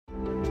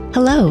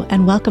Hello,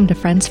 and welcome to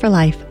Friends for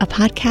Life, a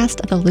podcast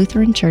of the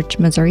Lutheran Church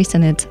Missouri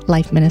Synod's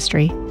Life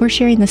Ministry. We're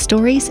sharing the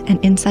stories and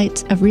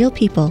insights of real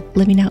people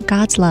living out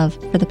God's love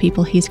for the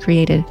people He's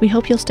created. We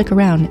hope you'll stick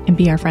around and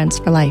be our friends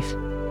for life.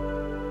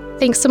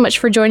 Thanks so much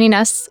for joining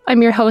us.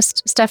 I'm your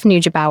host, Stephanie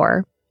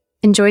Gebauer,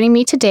 and joining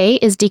me today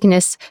is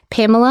Deaconess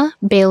Pamela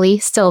Bailey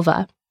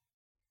Silva.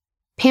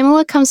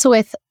 Pamela comes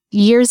with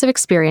years of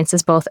experience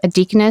as both a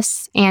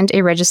deaconess and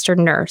a registered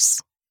nurse.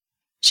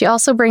 She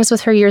also brings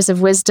with her years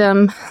of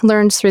wisdom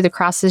learned through the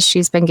crosses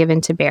she's been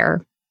given to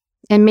bear.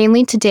 And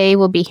mainly today,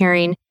 we'll be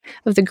hearing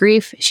of the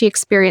grief she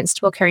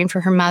experienced while caring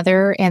for her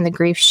mother and the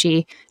grief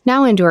she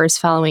now endures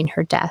following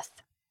her death.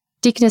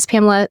 Deaconess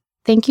Pamela,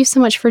 thank you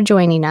so much for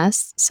joining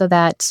us so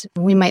that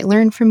we might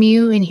learn from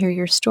you and hear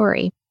your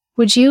story.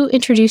 Would you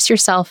introduce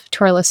yourself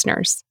to our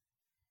listeners?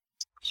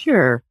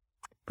 Sure.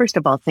 First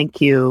of all, thank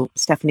you,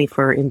 Stephanie,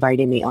 for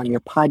inviting me on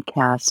your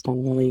podcast.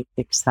 I'm really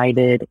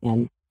excited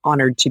and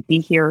honored to be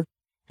here.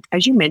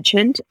 As you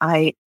mentioned,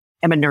 I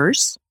am a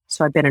nurse.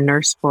 So I've been a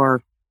nurse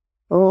for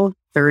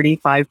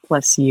 35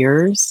 plus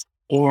years.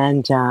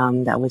 And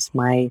that was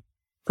my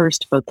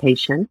first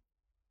vocation.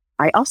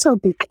 I also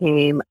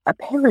became a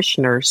parish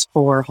nurse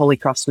for Holy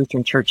Cross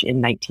Lutheran Church in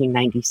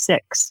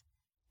 1996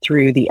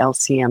 through the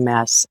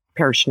LCMS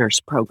Parish Nurse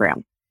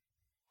Program.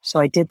 So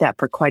I did that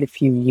for quite a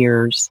few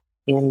years.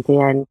 And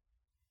then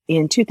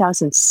in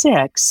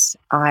 2006,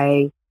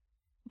 I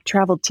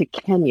traveled to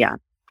Kenya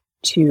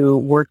to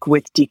work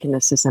with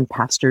deaconesses and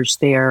pastors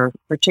there,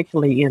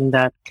 particularly in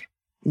the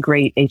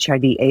great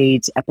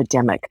HIV/AIDS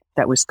epidemic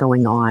that was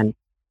going on.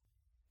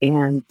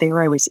 And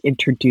there I was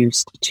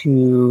introduced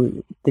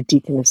to the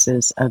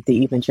deaconesses of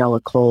the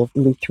Evangelical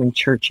Lutheran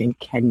Church in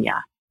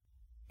Kenya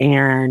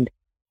and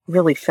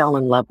really fell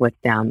in love with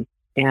them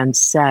and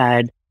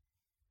said,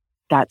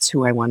 that's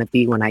who I want to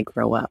be when I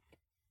grow up.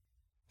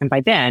 And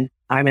by then,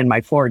 I'm in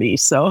my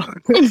 40s, so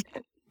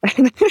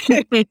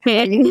I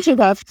ended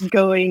up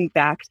going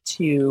back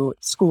to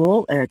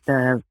school at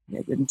the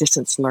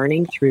distance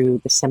learning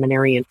through the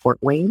seminary in Fort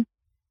Wayne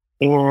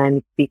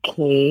and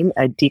became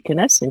a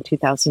deaconess in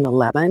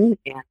 2011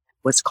 and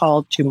was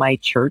called to my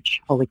church,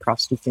 Holy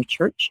Cross Lutheran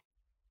Church,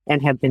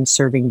 and have been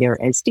serving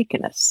there as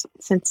deaconess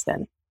since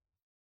then.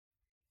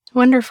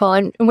 Wonderful.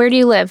 And where do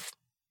you live?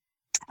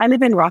 I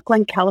live in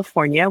Rockland,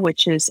 California,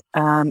 which is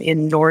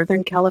in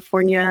Northern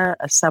California,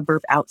 a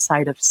suburb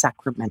outside of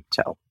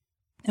Sacramento.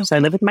 Okay. So I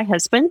live with my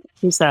husband.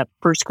 He's a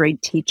first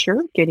grade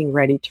teacher getting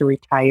ready to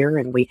retire,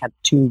 and we have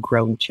 2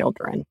 grown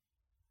children.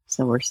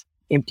 So we're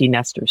empty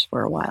nesters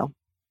for a while.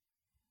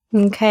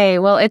 Okay,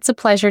 well, it's a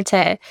pleasure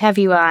to have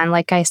you on,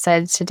 like I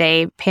said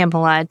today,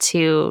 Pamela,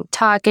 to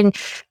talk. And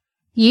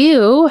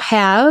you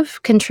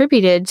have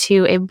contributed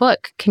to a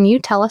book. Can you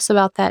tell us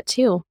about that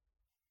too?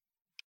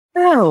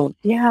 Oh,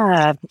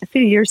 yeah. A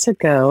few years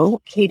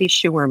ago, Katie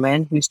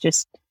Schuerman, who's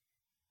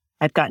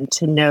I've gotten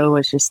to know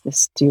as just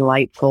this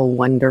delightful,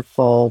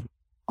 wonderful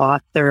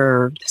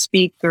author,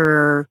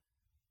 speaker,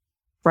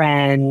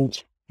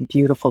 friend,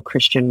 beautiful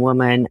Christian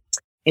woman,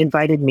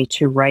 invited me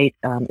to write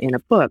in a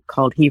book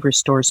called He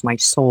Restores My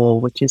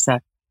Soul, which is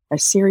a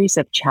series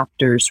of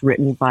chapters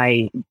written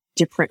by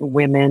different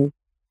women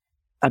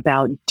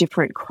about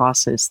different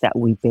crosses that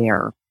we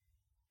bear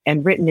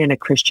and written in a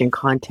Christian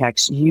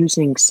context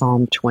using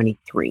Psalm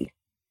 23.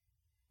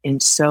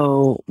 And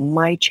so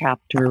my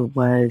chapter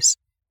was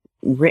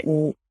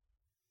written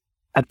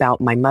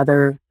about my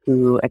mother,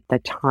 who at the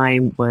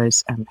time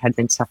was had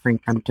been suffering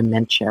from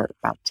dementia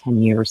about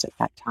 10 years at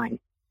that time.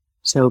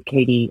 So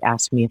Katie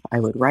asked me if I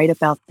would write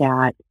about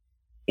that,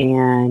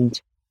 and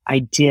I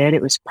did.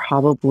 It was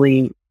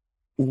probably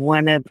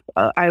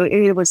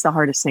it was the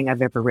hardest thing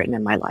I've ever written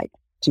in my life,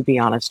 to be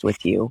honest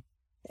with you.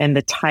 And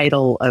the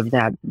title of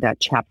that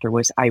chapter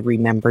was I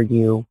Remember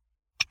You,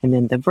 and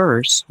then the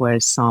verse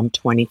was Psalm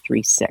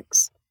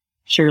 23:6.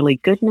 Surely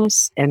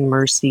goodness and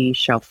mercy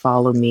shall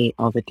follow me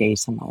all the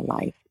days of my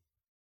life.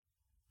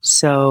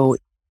 So,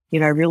 I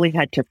really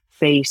had to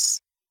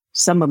face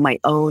some of my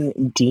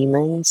own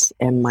demons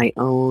and my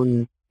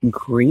own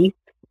grief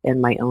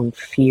and my own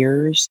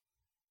fears,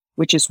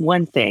 which is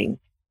one thing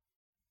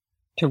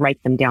to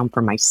write them down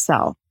for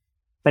myself,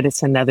 but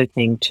it's another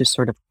thing to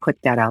sort of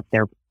put that out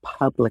there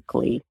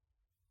publicly.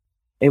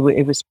 It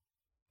was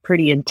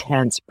pretty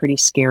intense, pretty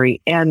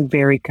scary, and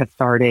very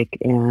cathartic,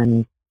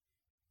 and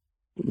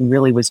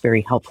really was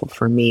very helpful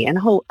for me, and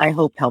I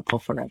hope helpful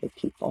for other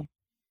people.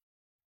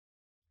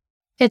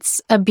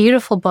 It's a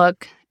beautiful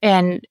book,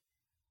 and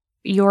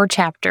your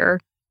chapter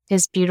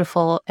is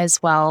beautiful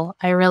as well.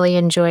 I really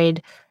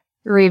enjoyed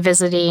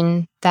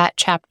revisiting that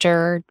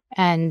chapter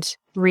and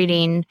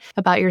reading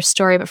about your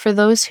story. But for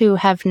those who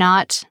have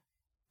not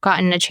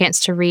gotten a chance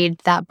to read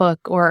that book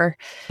or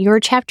your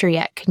chapter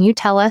yet, can you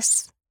tell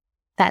us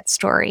that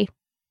story?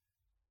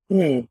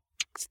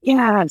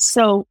 Yeah,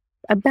 so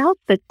about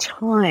the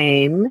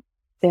time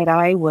that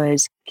I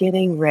was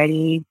getting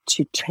ready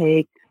to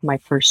take my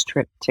first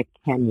trip to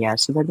Kenya,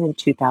 so then in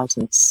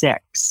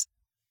 2006,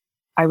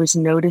 I was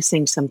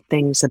noticing some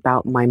things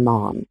about my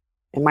mom.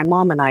 And my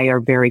mom and I are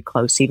very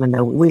close, even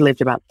though we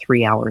lived about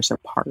 3 hours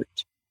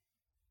apart.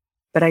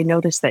 But I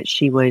noticed that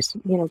she was,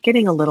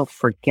 getting a little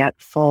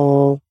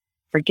forgetful,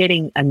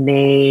 forgetting a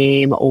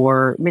name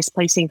or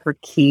misplacing her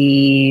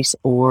keys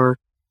or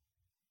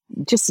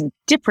just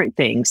different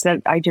things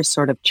that I just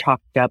sort of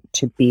chalked up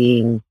to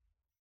being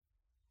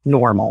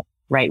normal,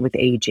 right, with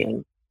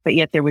aging. But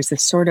yet there was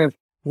this sort of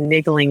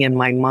niggling in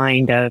my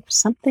mind of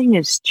something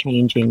is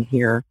changing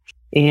here.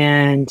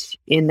 And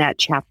in that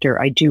chapter,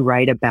 I do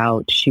write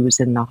about she was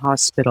in the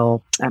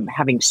hospital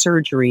having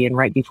surgery. And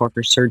right before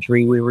her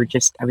surgery,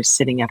 I was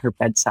sitting at her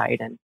bedside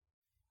and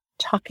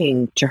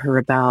talking to her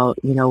about,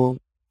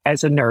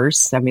 as a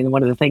nurse,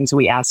 one of the things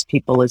we ask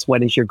people is,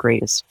 what is your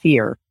greatest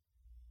fear?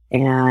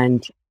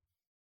 And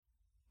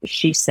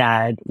she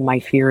said,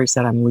 my fear is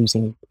that I'm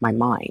losing my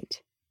mind.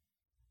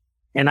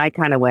 And I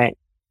kind of went,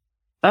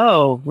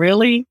 oh,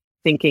 really?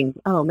 Thinking,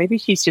 oh, maybe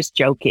she's just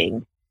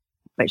joking.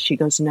 But she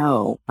goes,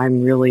 no,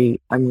 I'm really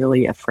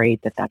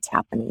afraid that that's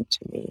happening to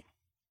me.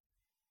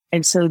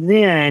 And so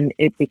then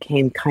it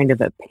became kind of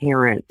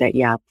apparent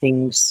that,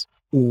 things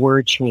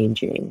were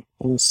changing.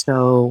 And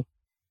so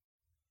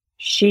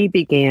she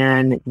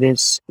began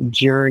this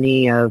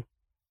journey of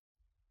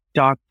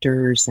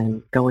doctors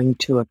and going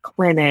to a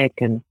clinic.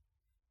 And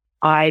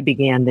I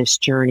began this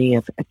journey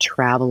of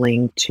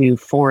traveling to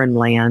foreign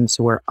lands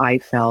where I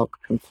felt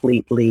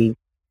completely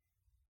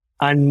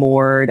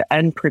unmoored,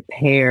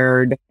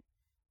 unprepared,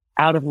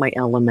 out of my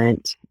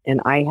element.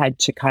 And I had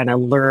to kind of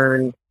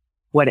learn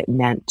what it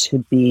meant to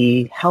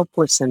be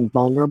helpless and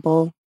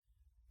vulnerable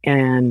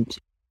and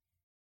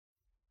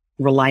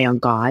rely on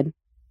God,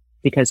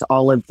 because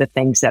all of the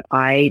things that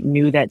I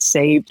knew that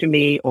saved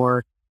me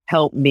or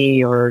helped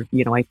me or,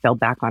 I fell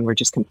back on were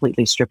just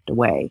completely stripped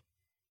away.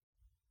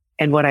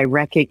 And what I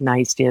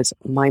recognized is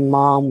my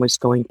mom was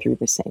going through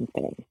the same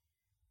thing.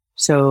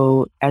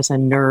 So as a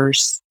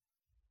nurse,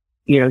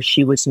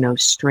 she was no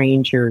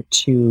stranger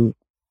to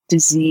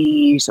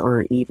disease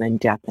or even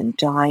death and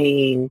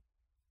dying.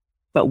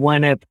 But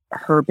one of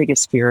her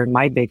biggest fear and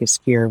my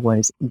biggest fear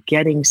was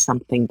getting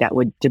something that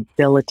would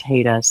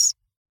debilitate us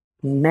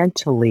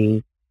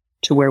mentally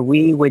to where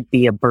we would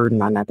be a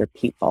burden on other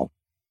people.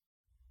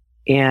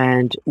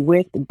 And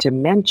with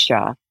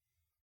dementia,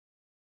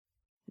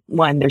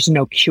 one, there's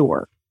no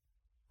cure,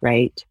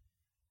 right?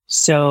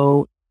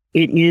 So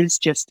it is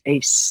just a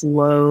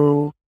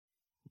slow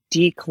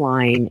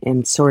decline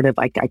and sort of,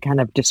 I kind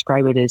of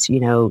describe it as,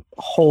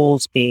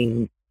 holes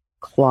being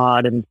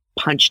clawed and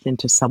punched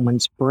into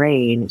someone's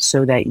brain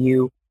so that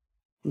you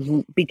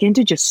begin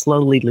to just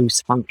slowly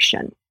lose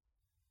function.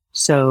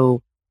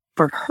 So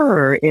for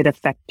her, it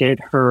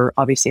affected her,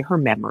 obviously her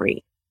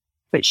memory,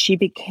 but she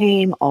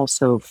became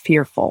also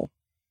fearful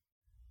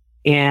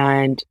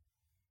and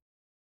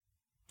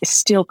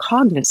still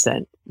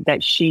cognizant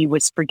that she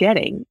was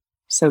forgetting.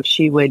 So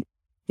she would,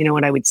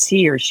 when I would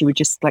see her, she would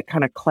just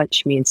kind of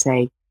clutch me and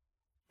say,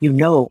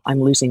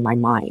 I'm losing my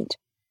mind.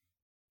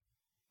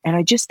 And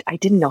I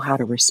didn't know how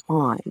to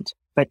respond,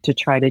 but to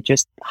try to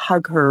just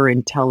hug her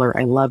and tell her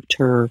I loved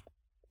her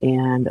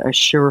and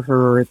assure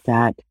her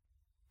that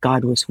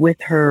God was with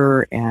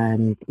her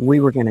and we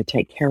were going to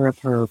take care of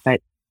her.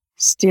 But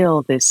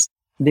still this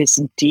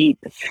deep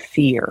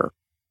fear.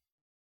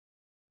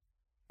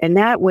 And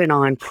that went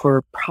on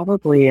for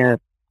probably a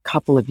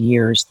couple of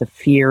years, the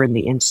fear and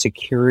the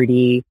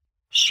insecurity.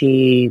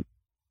 She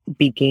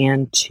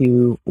began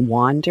to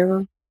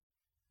wander.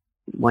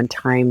 One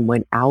time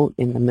went out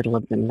in the middle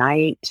of the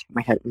night.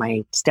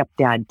 My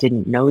stepdad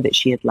didn't know that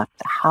she had left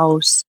the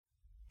house.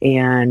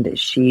 And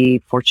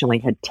she fortunately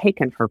had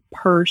taken her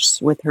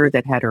purse with her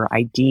that had her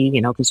ID,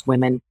 because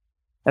women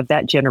of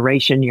that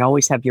generation, you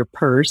always have your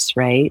purse,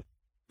 right?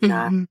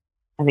 Mm-hmm.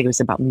 I think it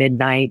was about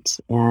midnight,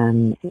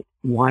 and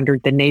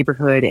wandered the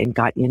neighborhood and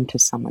got into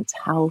someone's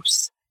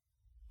house.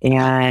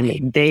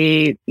 And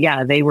they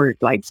were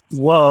like,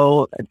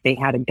 whoa, they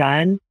had a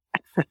gun.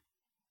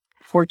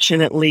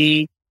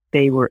 Fortunately,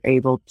 they were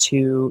able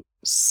to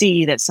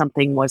see that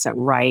something wasn't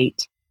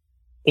right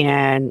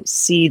and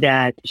see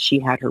that she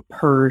had her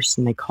purse,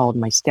 and they called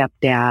my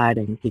stepdad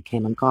and he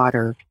came and got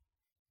her.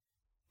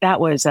 That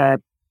was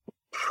a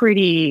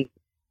pretty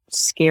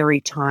scary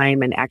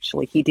time. And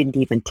actually, he didn't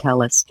even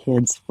tell us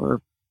kids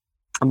for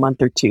a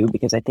month or two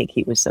because I think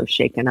he was so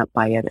shaken up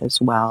by it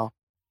as well.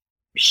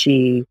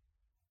 She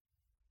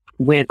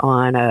went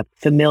on a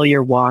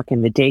familiar walk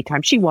in the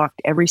daytime. She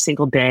walked every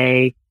single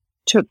day,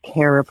 took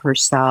care of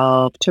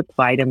herself, took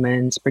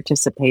vitamins,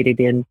 participated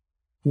in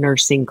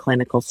nursing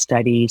clinical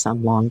studies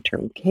on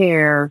long-term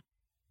care.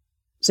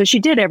 So she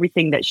did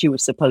everything that she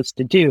was supposed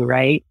to do,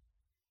 right?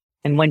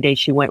 And one day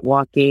she went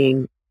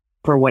walking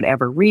for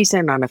whatever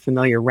reason on a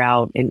familiar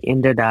route and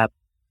ended up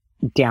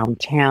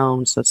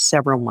downtown, so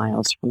several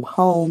miles from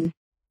home.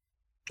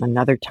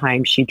 Another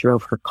time she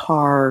drove her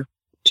car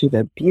to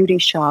the beauty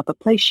shop, a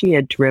place she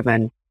had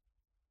driven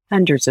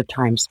hundreds of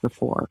times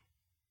before,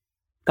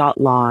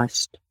 got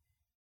lost,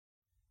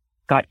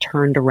 got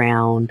turned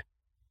around,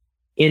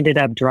 ended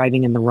up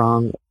driving in the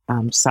wrong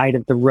side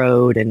of the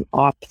road and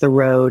off the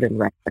road and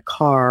wrecked the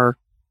car.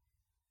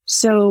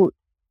 So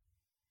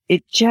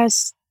it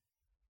just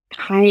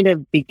kind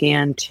of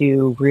began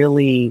to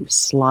really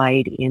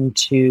slide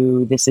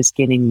into this is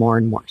getting more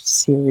and more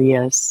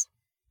serious.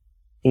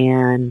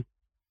 And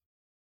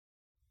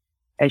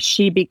as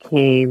she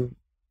became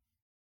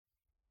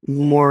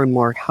more and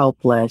more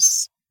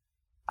helpless,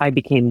 I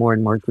became more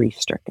and more grief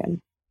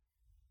stricken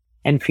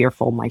and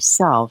fearful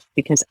myself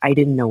because I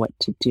didn't know what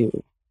to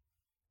do.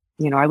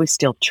 I was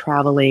still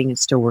traveling and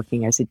still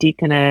working as a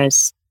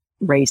deaconess,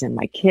 raising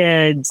my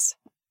kids,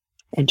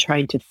 and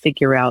trying to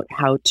figure out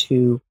how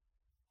to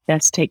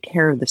best take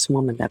care of this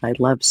woman that I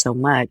loved so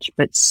much,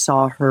 but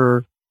saw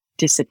her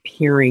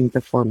disappearing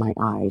before my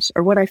eyes,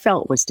 or what I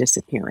felt was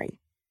disappearing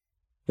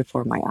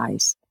before my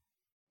eyes.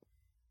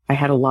 I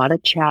had a lot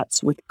of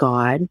chats with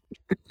God,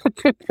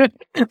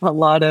 a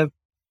lot of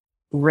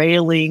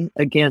railing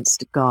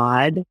against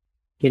God.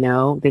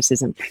 This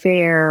isn't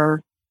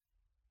fair.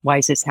 Why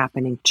is this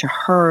happening to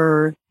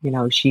her?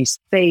 She's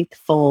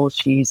faithful.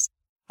 She's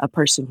a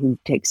person who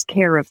takes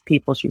care of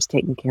people. She's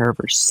taking care of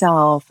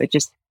herself. It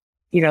just,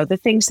 the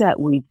things that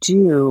we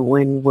do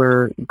when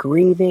we're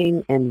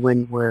grieving and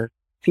when we're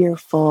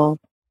fearful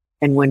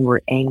and when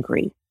we're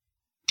angry.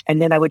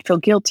 And then I would feel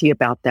guilty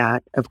about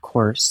that, of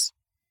course,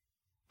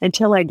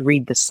 until I'd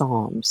read the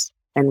Psalms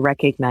and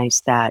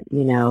recognize that,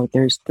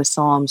 the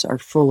Psalms are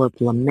full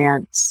of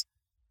laments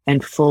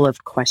and full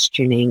of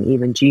questioning.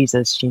 Even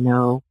Jesus,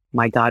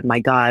 my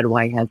God,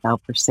 why hast thou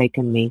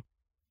forsaken me?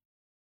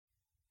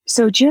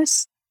 So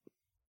just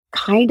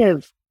kind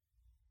of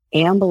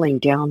ambling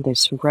down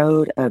this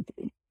road of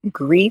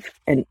grief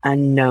and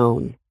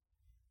unknown.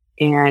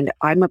 And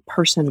I'm a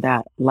person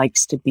that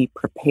likes to be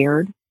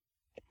prepared.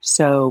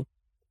 So,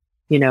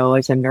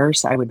 as a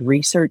nurse, I would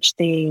research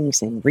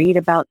things and read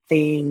about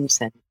things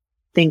and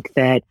think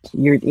that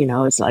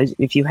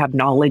if you have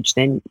knowledge,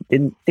 then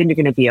you're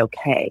going to be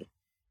okay.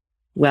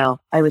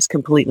 Well, I was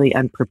completely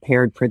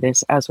unprepared for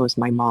this, as was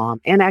my mom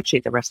and actually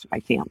the rest of my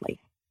family.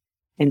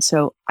 And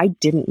so I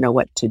didn't know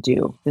what to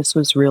do. This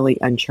was really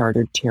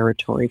uncharted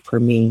territory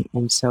for me.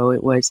 And so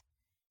it was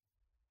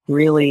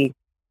really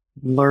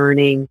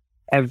learning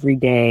every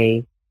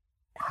day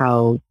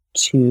how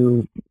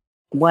to,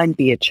 one,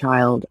 be a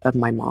child of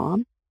my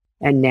mom,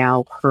 and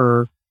now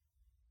her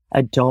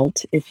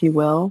adult, if you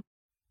will,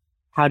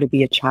 how to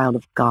be a child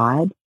of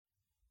God,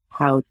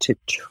 how to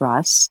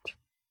trust,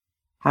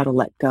 how to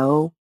let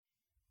go,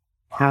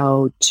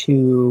 how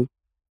to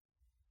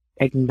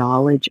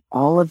acknowledge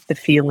all of the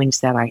feelings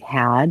that I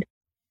had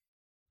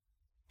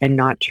and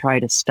not try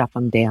to stuff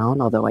them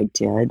down, although I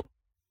did.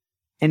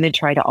 And then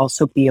try to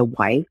also be a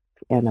wife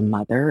and a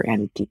mother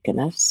and a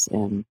deaconess.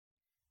 And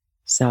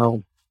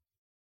so.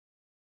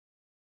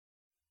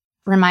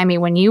 Remind me,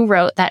 when you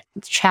wrote that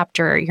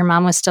chapter, your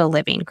mom was still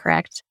living,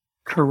 correct?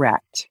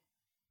 Correct.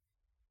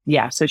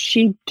 Yeah. So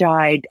she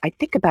died, I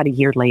think, about a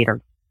year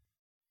later.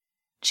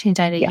 She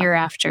died a year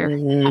after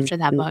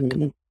that book.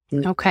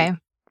 Mm-hmm. Okay.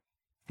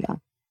 Yeah.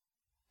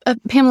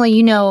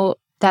 Pamela,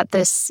 that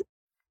this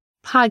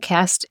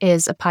podcast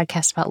is a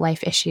podcast about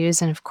life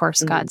issues and, of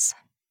course, God's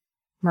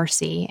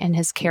mercy and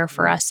his care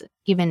for us,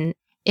 even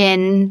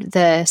in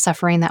the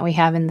suffering that we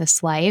have in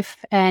this life.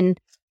 And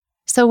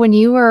so when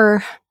you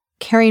were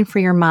caring for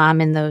your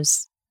mom in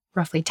those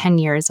roughly 10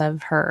 years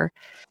of her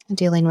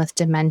dealing with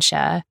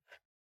dementia,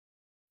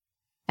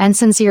 and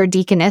since you're a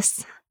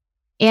deaconess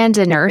and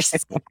a nurse,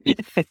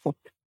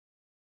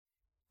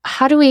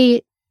 how do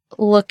we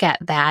look at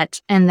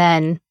that? And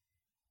then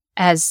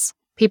as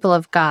people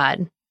of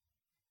God,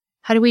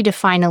 how do we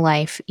define a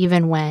life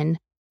even when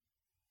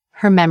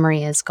her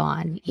memory is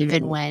gone,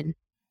 even when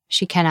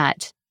she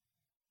cannot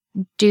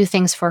do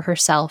things for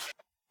herself?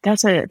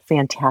 That's a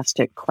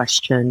fantastic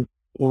question.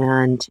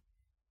 And,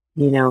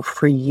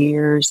 for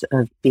years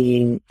of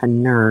being a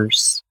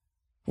nurse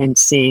and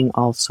seeing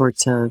all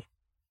sorts of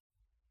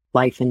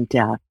life and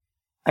death,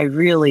 I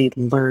really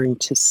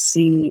learned to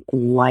see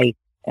life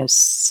as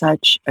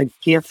such a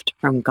gift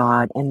from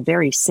God and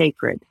very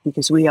sacred,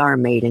 because we are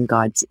made in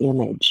God's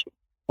image,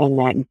 and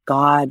that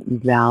God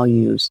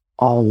values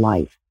all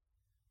life.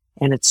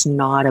 And it's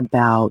not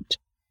about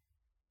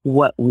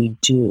what we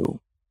do,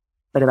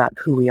 but about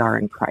who we are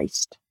in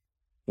Christ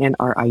and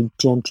our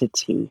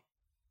identity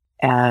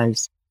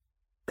as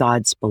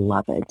God's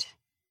beloved.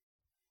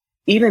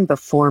 Even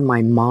before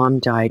my mom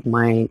died,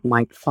 my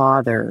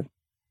father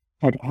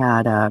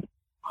had a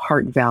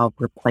heart valve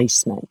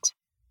replacement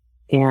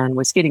and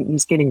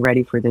he's getting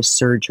ready for this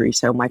surgery.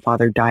 So my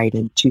father died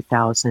in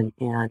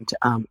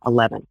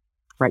 2011,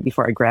 right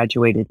before I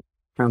graduated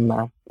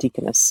from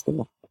deaconess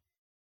school.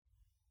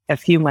 A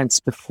few months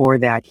before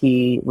that,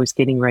 he was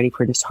getting ready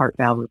for this heart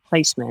valve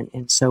replacement.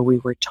 And so we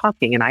were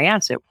talking, and I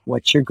asked him,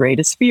 what's your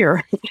greatest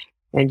fear?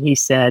 And he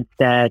said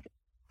that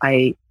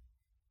I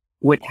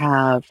would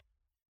have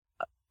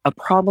a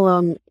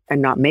problem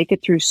and not make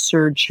it through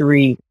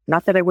surgery.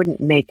 Not that I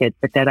wouldn't make it,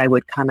 but that I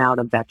would come out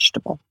a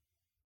vegetable.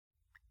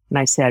 And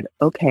I said,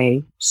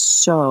 okay,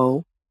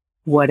 so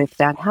what if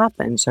that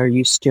happens? Are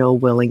you still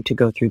willing to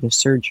go through the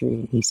surgery?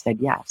 And he said,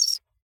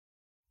 yes.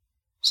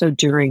 So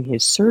during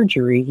his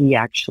surgery, he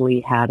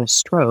actually had a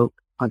stroke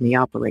on the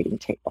operating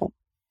table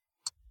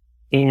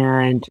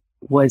and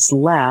was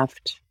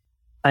left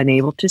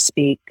unable to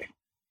speak.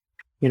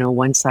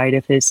 One side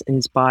of his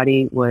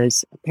body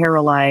was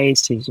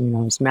paralyzed. His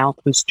mouth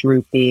was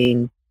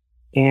drooping.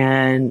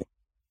 And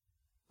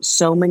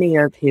so many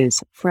of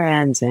his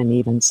friends and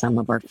even some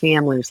of our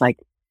family was like,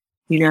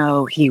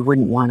 he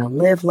wouldn't want to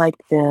live like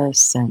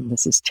this, and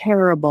this is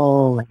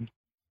terrible.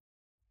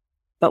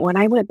 But when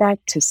I went back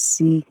to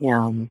see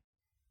him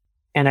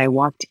and I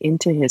walked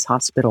into his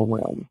hospital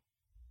room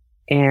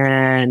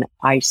and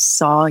I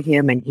saw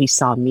him and he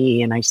saw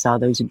me and I saw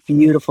those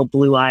beautiful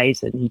blue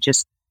eyes, and he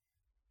just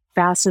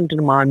fastened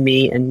them on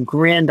me and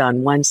grinned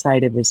on one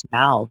side of his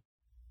mouth.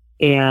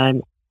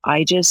 And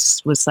I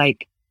just was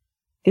like,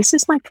 this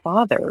is my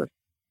father,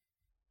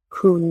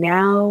 who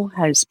now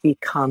has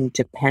become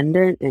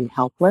dependent and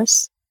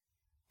helpless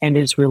and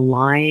is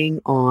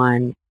relying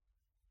on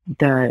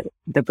the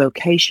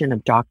vocation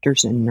of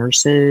doctors and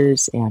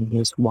nurses and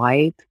his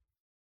wife,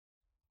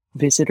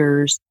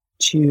 visitors,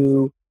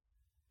 to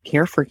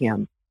care for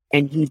him.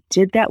 And he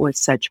did that with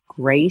such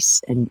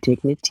grace and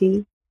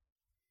dignity.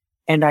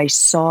 And I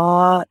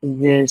saw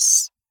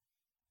this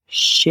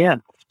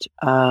shift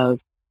of,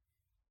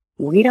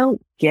 we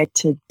don't get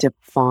to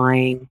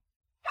define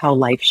how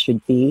life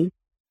should be,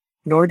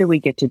 nor do we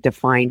get to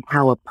define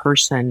how a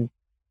person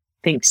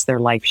thinks their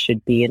life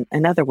should be.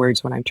 In other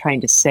words, what I'm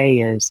trying to say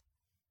is,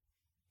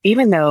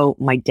 even though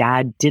my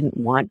dad didn't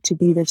want to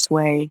be this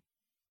way,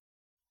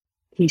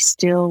 he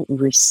still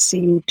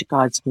received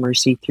God's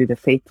mercy through the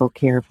faithful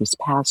care of his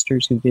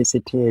pastors who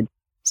visited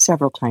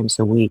several times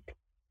a week.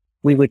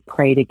 We would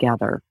pray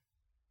together.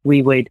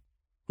 We would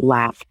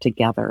laugh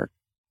together.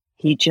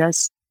 He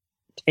just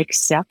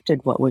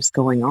accepted what was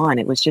going on.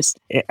 It was just,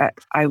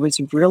 I was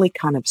really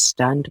kind of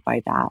stunned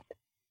by that.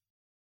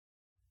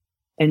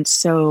 And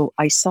so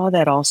I saw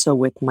that also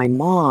with my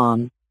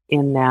mom,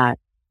 in that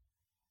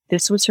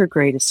this was her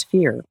greatest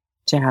fear,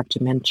 to have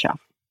dementia.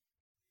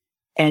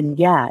 And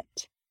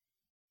yet,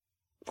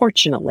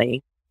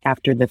 fortunately,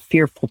 after the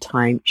fearful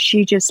time,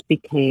 she just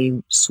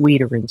became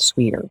sweeter and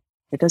sweeter.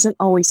 It doesn't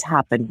always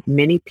happen.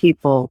 Many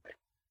people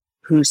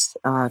whose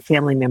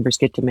family members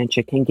get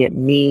dementia can get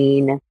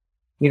mean,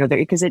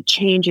 because it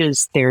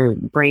changes their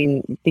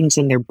brain, things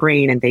in their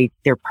brain, and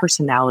their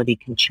personality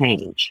can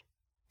change.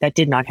 That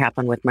did not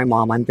happen with my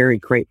mom. I'm very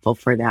grateful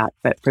for that.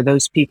 But for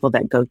those people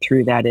that go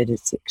through that, it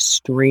is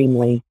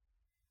extremely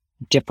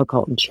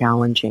difficult and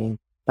challenging.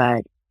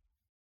 But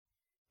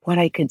what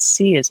I could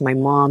see is my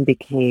mom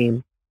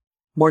became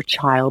more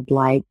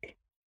childlike,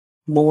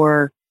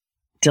 more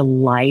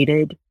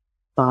delighted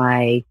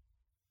by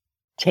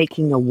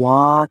taking a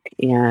walk.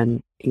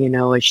 And,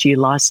 as she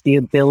lost the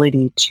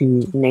ability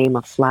to name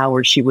a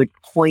flower, she would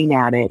point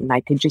at it, and I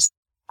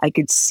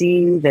could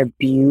see the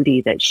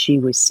beauty that she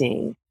was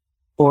seeing.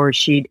 Or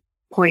she'd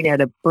point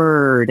at a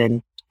bird,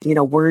 and,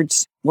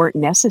 words weren't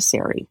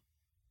necessary.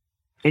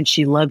 And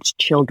she loved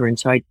children.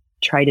 So I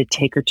try to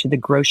take her to the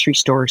grocery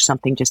store or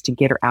something just to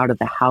get her out of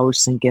the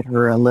house and get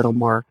her a little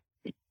more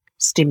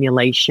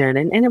stimulation.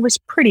 And it was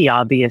pretty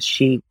obvious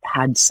she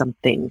had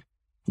something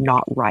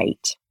not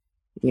right.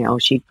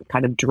 She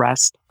kind of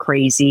dressed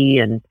crazy,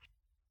 and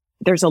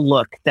there's a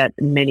look that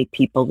many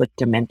people with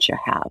dementia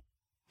have.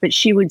 But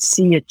she would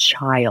see a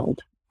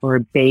child or a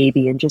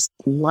baby and just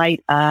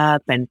light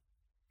up, and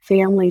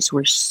families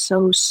were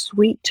so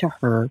sweet to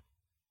her.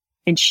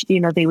 And she,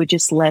 they would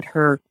just let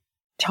her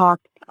talk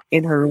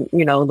in her,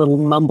 little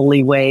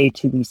mumbly way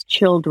to these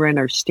children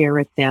or stare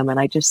at them. And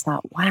I just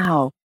thought,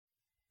 wow,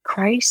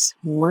 Christ's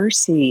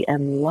mercy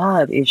and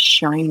love is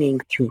shining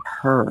through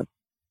her.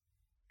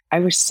 I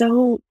was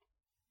so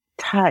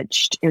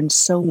touched and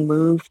so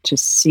moved to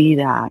see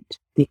that,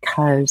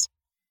 because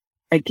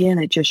again,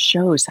 it just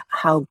shows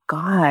how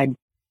God,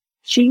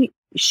 she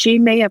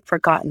may have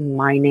forgotten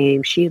my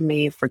name. She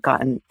may have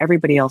forgotten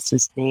everybody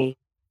else's name.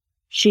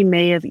 She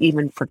may have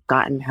even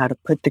forgotten how to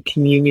put the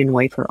communion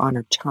wafer on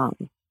her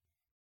tongue.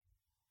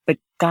 But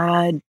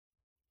God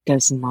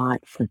does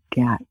not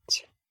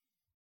forget.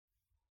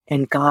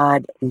 And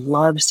God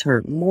loves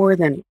her more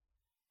than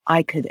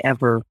I could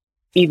ever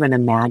even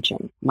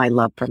imagine. My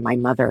love for my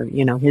mother,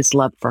 his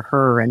love for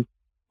her. And,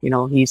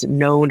 he's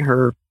known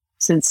her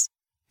since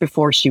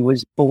before she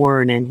was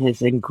born and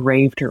has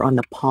engraved her on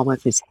the palm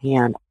of his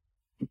hand.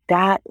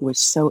 That was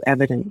so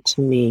evident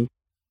to me.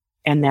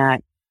 And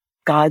that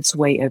God's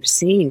way of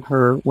seeing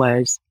her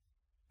was,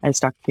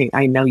 as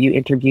I know you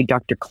interviewed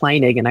Dr.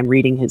 Kleinig, and I'm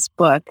reading his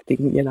book, the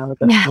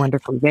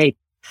Wonderful Babe.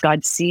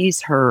 God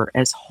sees her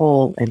as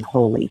whole and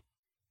holy.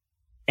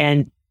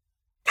 And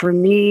for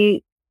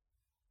me,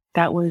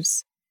 that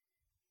was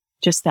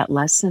just that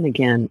lesson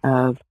again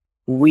of,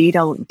 we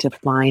don't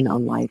define a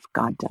life,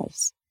 God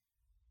does.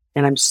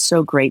 And I'm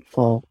so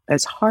grateful,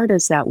 as hard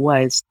as that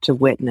was to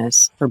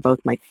witness for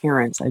both my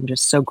parents, I'm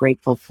just so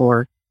grateful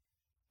for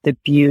the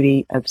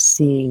beauty of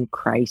seeing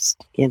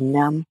Christ in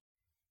them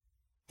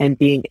and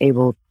being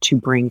able to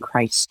bring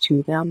Christ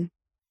to them,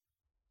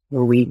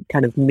 where we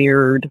kind of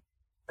mirrored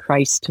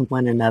Christ to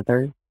one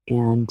another.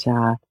 And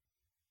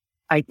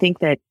I think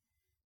that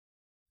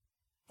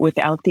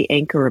without the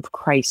anchor of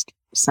Christ,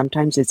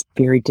 sometimes it's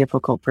very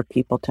difficult for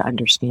people to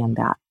understand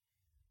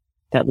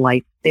that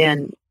life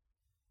then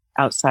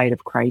outside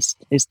of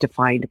Christ is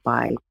defined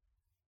by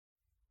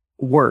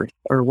worth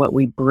or what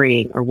we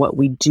bring or what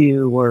we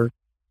do, or,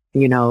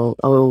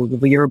 oh,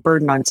 you're a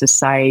burden on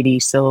society,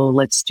 so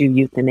let's do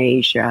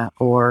euthanasia,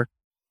 or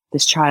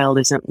this child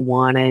isn't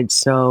wanted,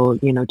 so,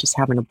 just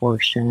have an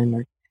abortion,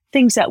 or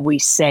things that we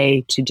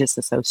say to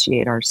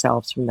disassociate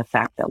ourselves from the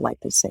fact that life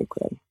is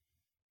sacred.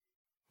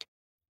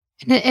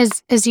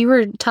 And as you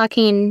were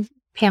talking,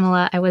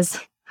 Pamela, I was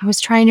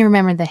trying to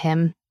remember the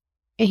hymn.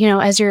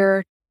 As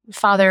your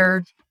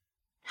father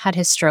had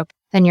his stroke,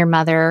 then your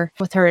mother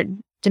with her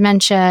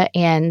dementia,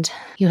 and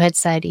you had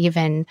said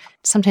even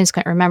sometimes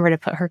couldn't remember to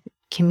put her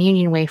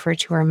communion wafer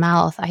to her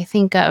mouth. I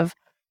think of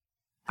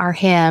our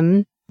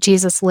hymn,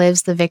 Jesus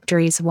Lives, the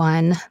Victory's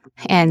Won,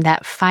 and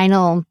that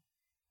final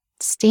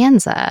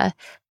stanza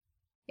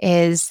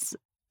is,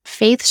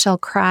 faith shall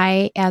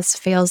cry as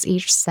fails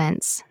each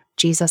sense,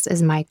 Jesus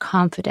is my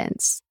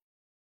confidence.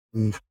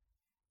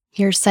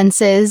 Your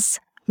senses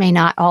may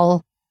not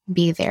all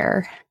be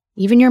there.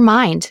 Even your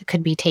mind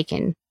could be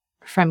taken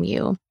from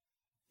you,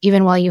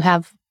 even while you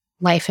have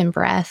life and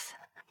breath.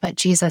 But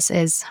Jesus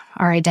is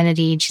our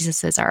identity.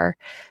 Jesus is our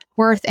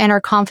worth and our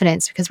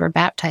confidence because we're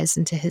baptized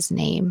into his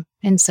name.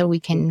 And so we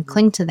can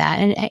cling to that.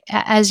 And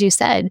as you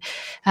said,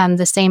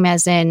 the same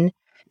as in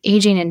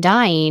aging and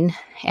dying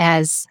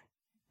as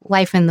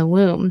life in the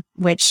womb,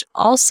 which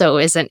also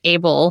isn't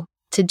able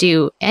to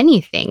do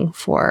anything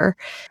for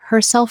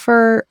herself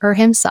or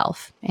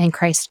himself, and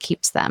Christ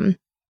keeps them.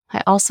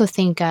 I also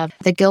think of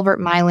the Gilbert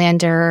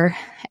Mylander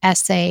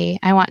essay,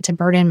 I Want to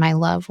Burden My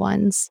Loved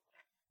Ones.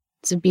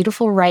 It's a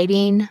beautiful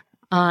writing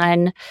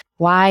on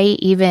why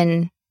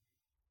even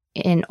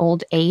in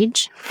old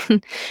age,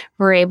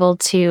 we're able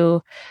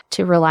to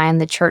rely on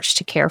the church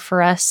to care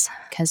for us,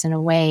 because in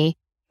a way,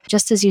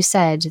 just as you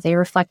said, they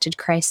reflected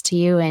Christ to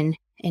you and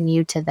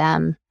you to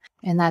them.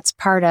 And that's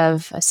part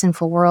of a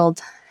sinful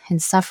world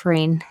and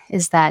suffering,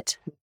 is that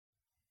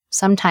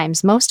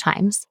sometimes, most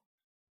times,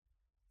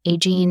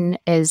 aging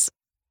is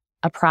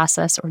a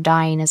process, or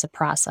dying is a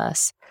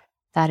process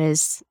that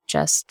is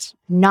just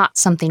not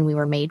something we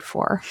were made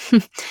for.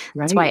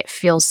 That's why it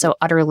feels so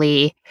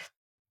utterly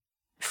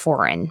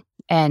foreign,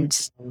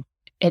 and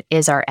it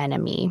is our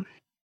enemy.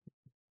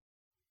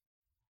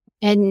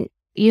 And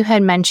you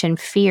had mentioned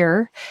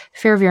fear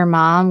of your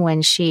mom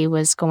when she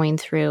was going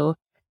through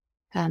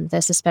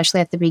this, especially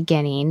at the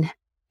beginning,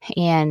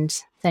 and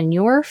then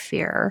your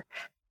fear.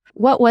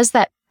 What was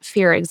that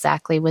fear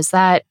exactly? Was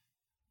that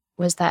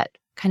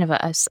kind of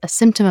a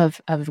symptom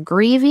of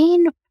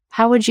grieving?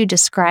 How would you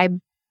describe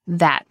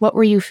that? What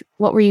were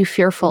you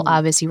fearful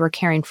of as you were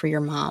caring for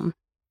your mom?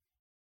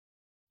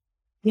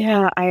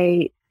 Yeah,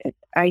 I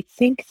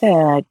think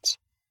that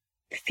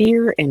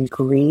fear and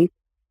grief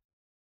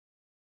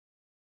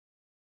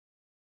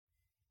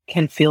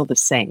can feel the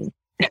same.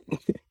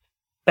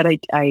 But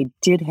I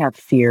did have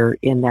fear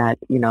in that,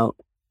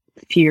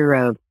 fear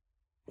of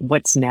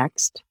what's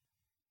next,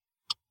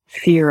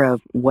 fear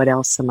of what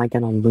else am I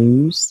going to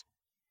lose.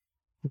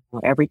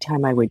 Every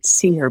time I would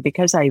see her,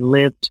 because I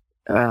lived,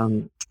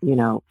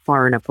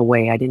 far enough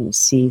away, I didn't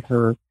see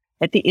her.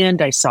 At the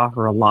end, I saw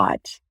her a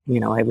lot.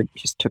 I would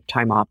just took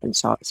time off and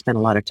spent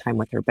a lot of time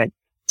with her. But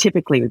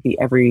typically it would be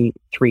every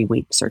 3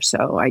 weeks or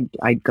so.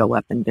 I'd go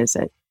up and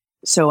visit.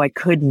 So I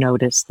could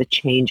notice the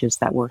changes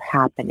that were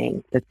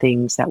happening, the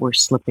things that were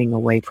slipping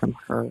away from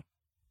her.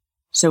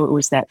 So it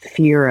was that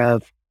fear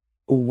of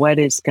what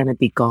is going to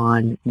be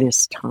gone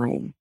this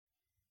time.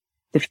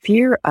 The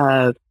fear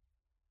of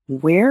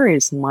where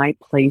is my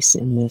place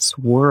in this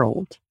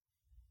world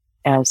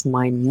as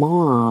my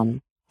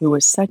mom, who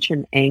was such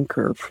an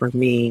anchor for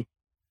me,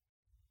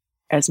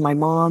 as my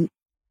mom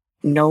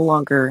no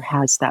longer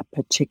has that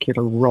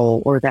particular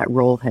role, or that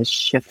role has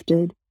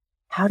shifted.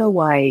 How do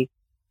I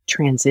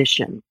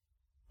transition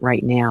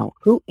right now?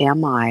 Who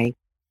am I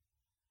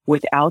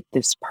without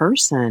this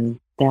person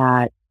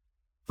that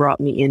brought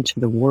me into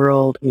the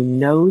world, who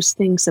knows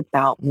things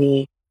about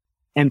me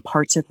and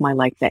parts of my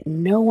life that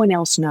no one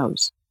else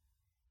knows,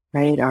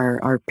 right?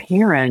 Our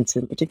parents,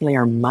 and particularly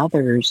our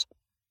mothers,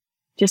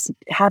 just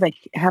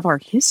have our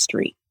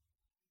history.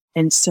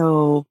 And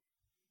so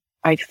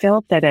I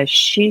felt that as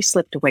she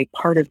slipped away,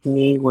 part of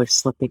me was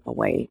slipping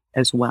away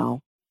as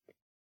well.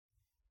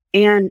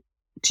 And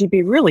to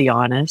be really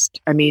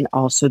honest,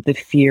 also the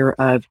fear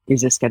of,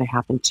 is this going to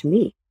happen to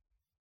me?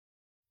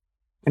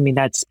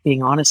 That's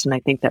being honest. And I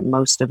think that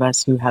most of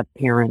us who have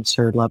parents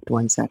or loved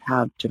ones that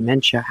have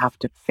dementia have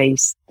to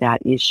face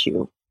that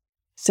issue.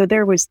 So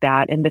there was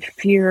that, and the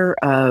fear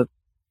of,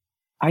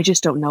 I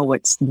just don't know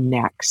what's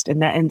next.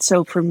 And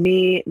so for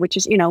me, which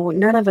is,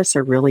 none of us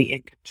are really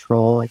in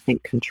control. I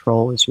think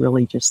control is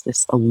really just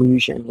this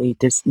illusion. We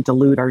just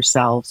delude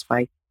ourselves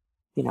by,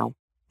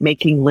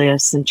 making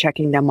lists and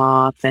checking them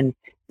off and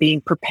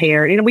being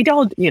prepared. We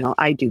don't,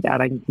 I do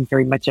that. I'm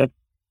very much a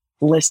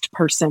list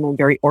person and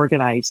very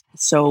organized.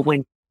 So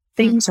when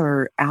things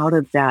are out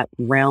of that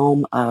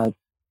realm of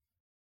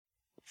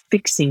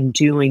fixing,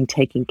 doing,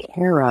 taking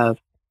care of.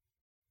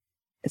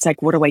 It's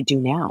like, what do I do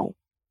now?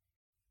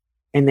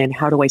 And then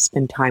how do I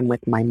spend time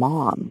with my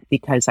mom?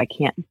 Because I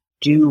can't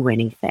do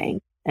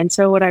anything. And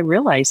so what I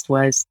realized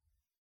was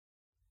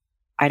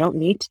I don't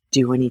need to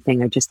do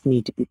anything. I just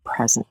need to be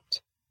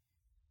present.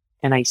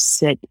 And I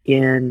sit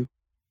in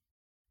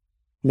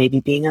maybe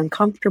being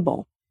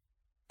uncomfortable.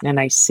 And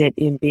I sit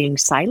in being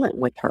silent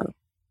with her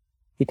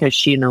because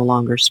she no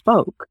longer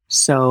spoke.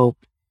 So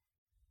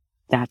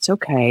that's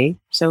okay.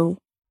 So,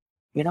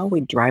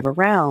 we'd drive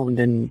around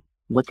and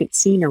look at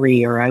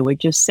scenery, or I would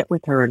just sit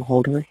with her and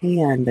hold her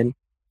hand. And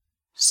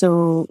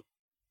so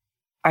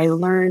I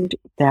learned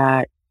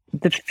that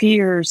the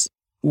fears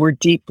were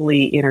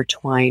deeply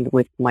intertwined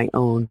with my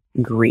own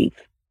grief.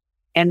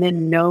 And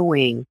then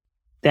knowing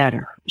that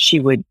she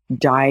would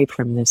die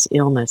from this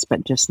illness,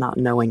 but just not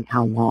knowing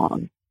how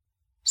long.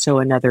 So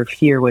another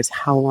fear was,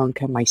 how long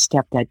can my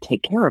stepdad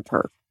take care of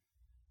her?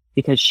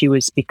 Because she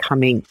was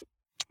becoming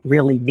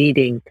really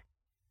needing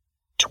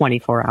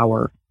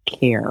 24-hour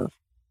care.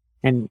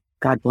 And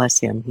God bless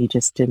him, he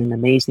just did an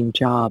amazing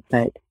job.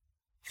 But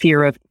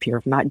fear of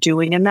not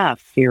doing enough,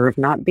 fear of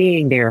not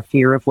being there,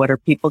 fear of what are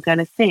people going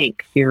to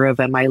think, fear of,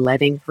 am I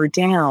letting her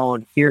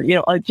down? Fear,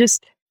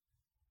 just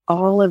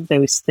all of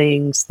those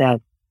things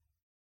that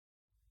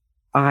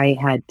I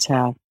had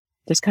to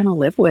just kind of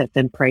live with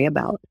and pray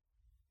about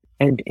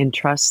and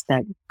trust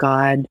that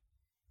God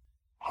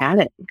had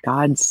it.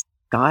 God's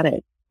got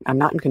it. I'm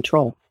not in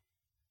control.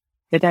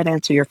 Did that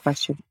answer your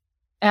question?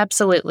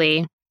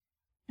 Absolutely.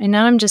 And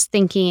now I'm just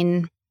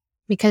thinking,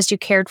 because you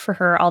cared for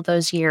her all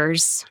those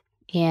years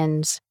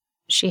and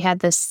she had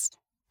this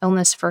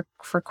illness for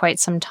quite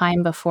some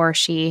time before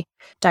she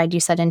died,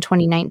 you said in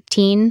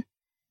 2019.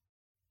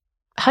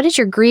 How did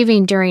your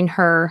grieving during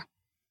her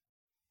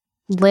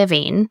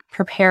living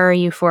prepare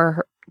you for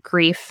her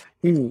grief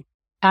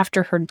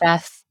after her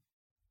death?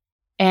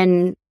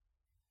 And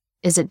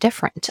is it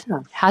different?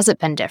 Yeah. Has it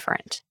been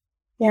different?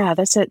 Yeah,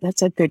 that's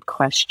a good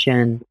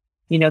question.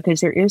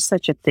 Because there is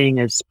such a thing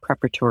as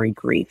preparatory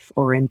grief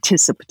or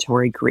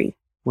anticipatory grief,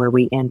 where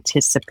we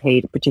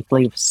anticipate,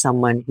 particularly with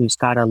someone who's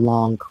got a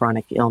long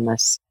chronic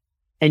illness,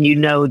 and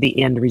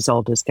the end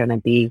result is going to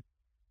be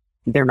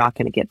they're not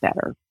going to get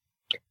better.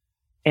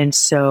 And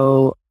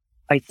so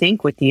I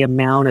think with the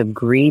amount of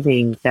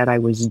grieving that I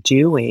was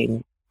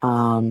doing,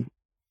 I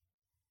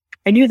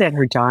knew that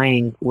her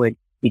dying would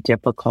be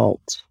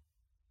difficult.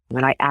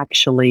 When I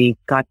actually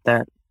got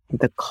the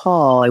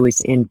call, I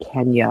was in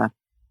Kenya,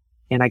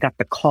 and I got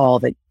the call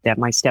that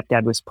my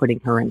stepdad was putting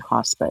her in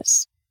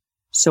hospice.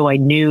 So I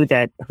knew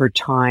that her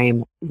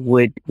time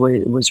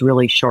was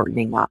really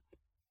shortening up.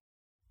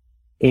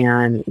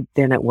 And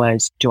then it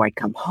was, do I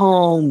come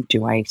home?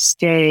 Do I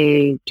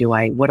stay?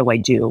 What do I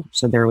do?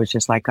 So there was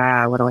just like,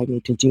 what do I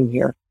need to do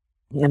here?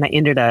 And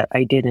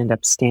I did end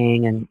up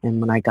staying.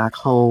 And when I got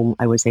home,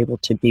 I was able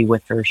to be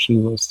with her. She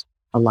was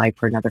alive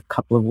for another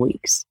couple of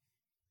weeks.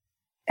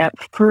 At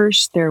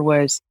first, there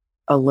was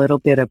a little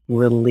bit of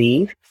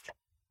relief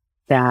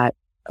that,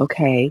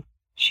 okay,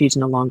 she's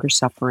no longer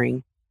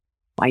suffering.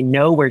 I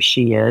know where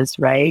she is,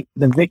 right?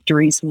 The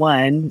victory's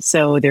won.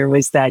 So there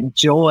was that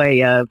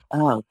joy of,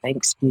 oh,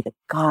 thanks be to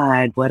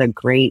God. What a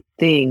great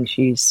thing.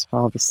 She's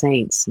all the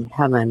saints in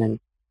heaven and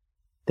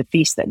the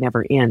feast that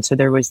never ends. So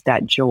there was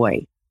that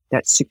joy,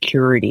 that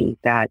security,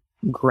 that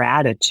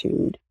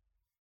gratitude.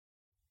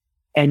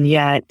 And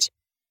yet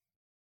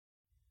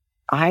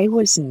I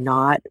was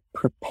not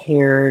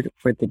prepared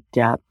for the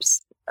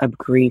depths of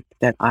grief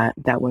that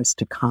was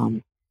to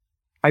come.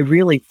 I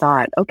really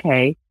thought,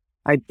 okay,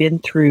 I've been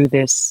through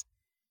this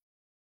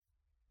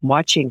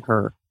watching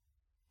her.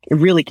 It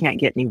really can't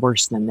get any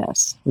worse than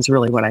this, is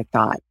really what I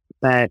thought.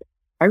 But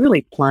I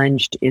really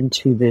plunged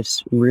into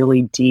this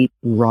really deep,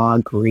 raw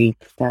grief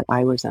that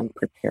I was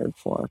unprepared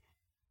for.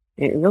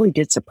 It really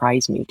did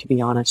surprise me, to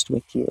be honest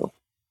with you.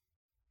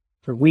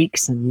 For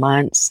weeks and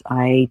months,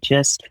 I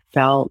just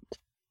felt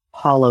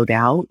hollowed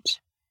out.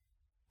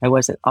 I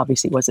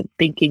obviously wasn't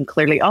thinking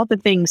clearly. All the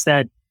things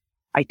that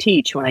I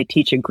teach when I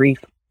teach a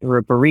grief or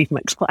a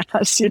bereavement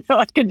class,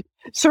 I could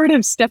sort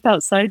of step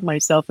outside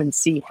myself and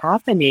see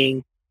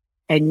happening.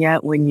 And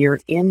yet when you're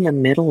in the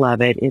middle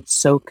of it, it's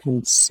so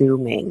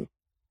consuming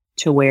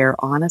to where,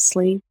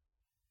 honestly,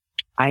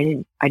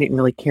 I didn't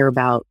really care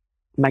about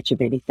much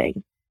of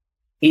anything.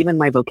 Even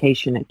my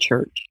vocation at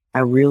church, I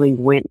really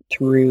went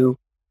through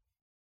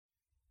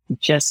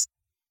just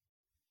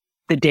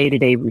the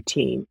day-to-day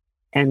routine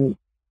and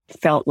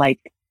felt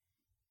like,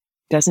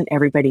 doesn't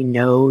everybody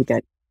know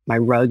that my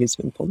rug has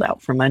been pulled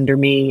out from under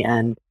me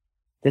and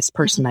this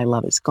person I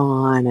love is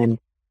gone? And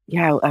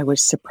yeah, I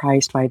was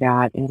surprised by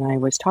that. And I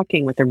was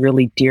talking with a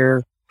really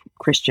dear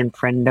Christian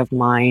friend of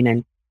mine,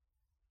 and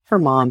her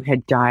mom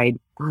had died,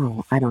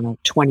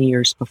 20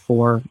 years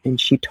before. And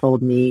she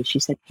told me, she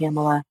said,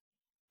 Pamela,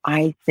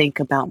 I think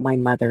about my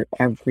mother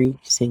every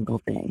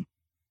single day.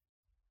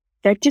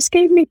 That just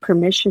gave me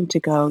permission to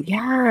go,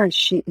 yeah,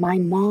 my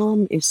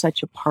mom is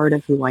such a part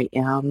of who I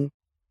am.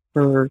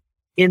 Her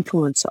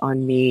influence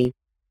on me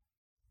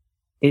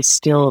is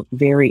still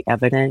very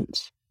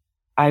evident.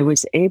 I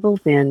was able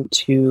then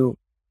to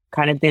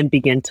kind of then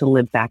begin to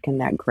live back in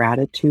that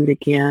gratitude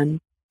again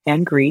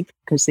and grief,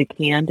 because they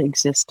can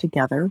exist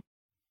together.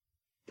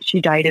 She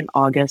died in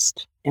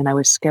August, and I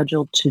was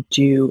scheduled to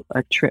do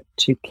a trip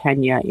to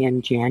Kenya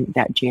in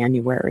that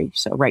January,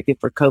 so right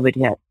before COVID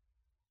hit.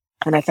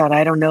 And I thought,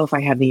 I don't know if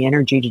I have the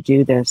energy to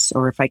do this,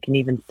 or if I can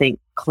even think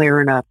clear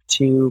enough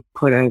to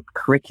put a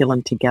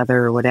curriculum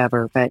together or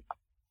whatever. But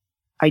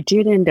I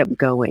did end up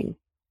going.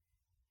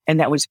 And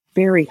that was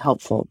very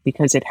helpful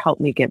because it helped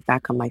me get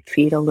back on my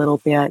feet a little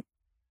bit.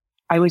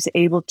 I was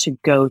able to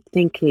go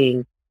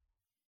thinking,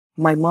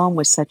 my mom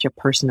was such a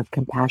person of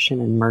compassion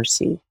and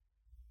mercy.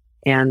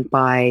 And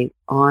by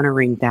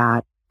honoring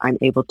that, I'm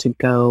able to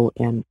go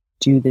and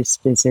do this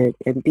visit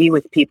and be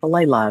with people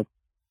I love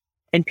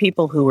and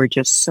people who were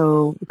just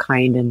so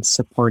kind and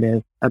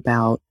supportive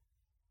about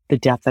the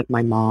death of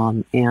my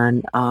mom.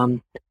 And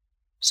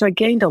so I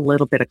gained a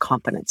little bit of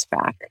confidence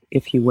back,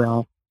 if you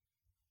will.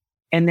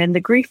 And then the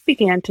grief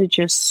began to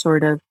just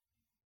sort of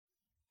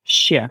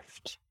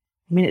shift.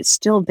 I mean, it's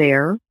still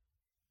there.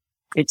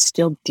 It's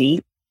still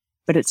deep,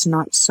 but it's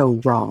not so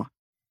raw.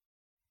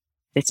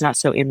 It's not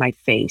so in my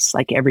face.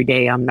 Like every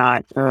day I'm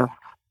not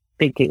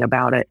thinking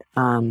about it.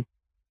 And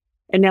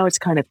now it's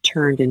kind of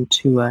turned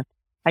into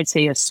I'd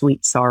say a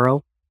sweet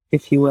sorrow,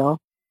 if you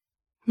will.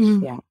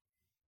 Yeah.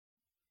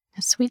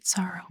 A sweet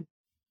sorrow.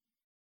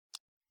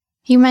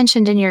 You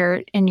mentioned in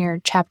your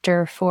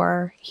chapter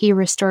 4, He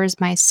Restores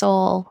My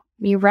Soul,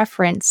 you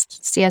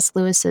referenced C.S.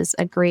 Lewis's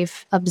A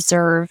Grief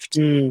Observed.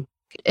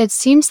 It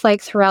seems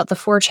like throughout the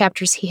 4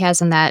 chapters he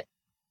has in that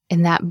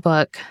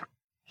book,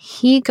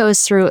 he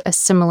goes through a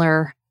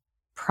similar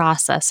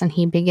process, and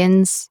he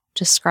begins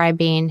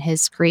describing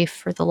his grief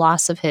for the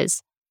loss of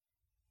his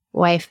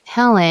wife,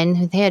 Helen,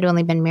 who they had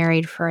only been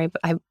married for,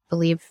 I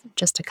believe,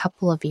 just a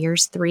couple of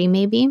years, 3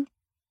 maybe,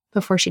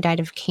 before she died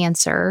of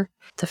cancer.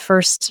 The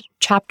first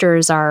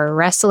chapters are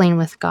wrestling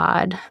with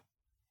God,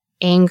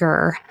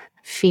 anger,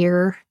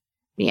 fear.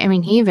 I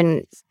mean, he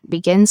even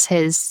begins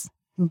his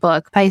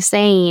book by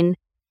saying,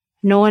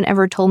 "No one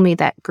ever told me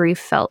that grief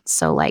felt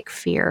so like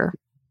fear.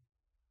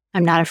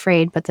 I'm not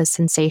afraid, but the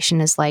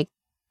sensation is like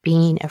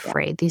being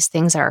afraid." These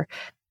things are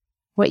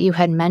what you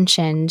had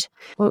mentioned.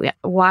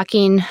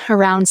 Walking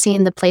around,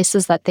 seeing the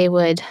places that they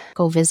would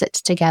go visit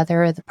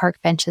together, the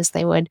park benches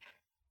they would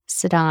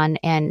sit on,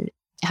 and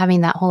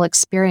having that whole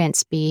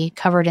experience be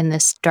covered in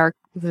this dark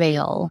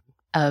veil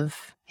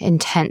of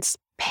intense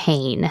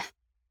pain.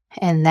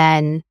 And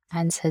then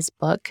ends his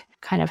book,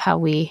 kind of how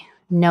we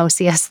know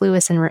C.S.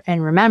 Lewis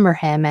and remember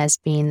him as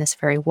being this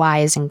very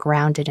wise and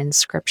grounded in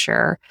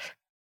scripture,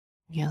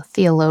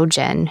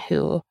 theologian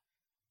who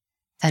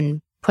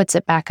then puts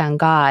it back on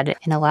God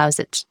and allows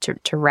it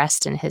to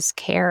rest in his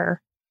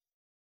care.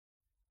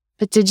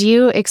 But did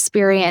you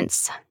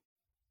experience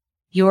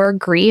your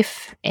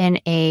grief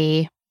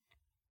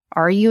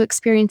are you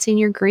experiencing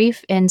your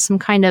grief in some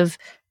kind of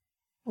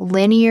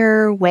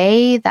linear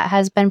way that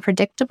has been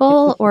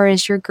predictable, or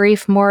is your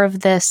grief more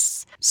of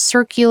this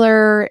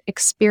circular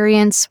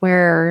experience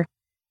where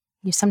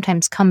you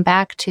sometimes come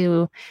back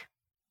to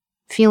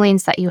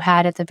feelings that you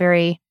had at the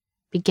very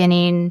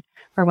beginning,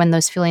 or when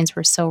those feelings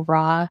were so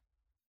raw?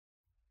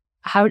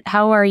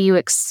 How are you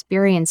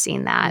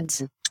experiencing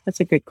that?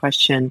 That's a good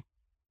question.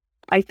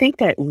 I think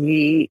that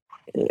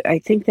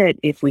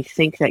if we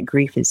think that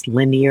grief is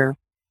linear,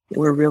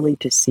 we're really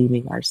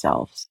deceiving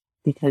ourselves,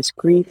 because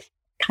grief,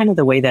 kind of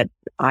the way that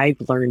I've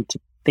learned to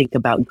think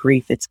about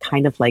grief, it's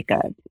kind of like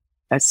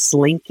a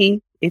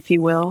slinky, if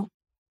you will.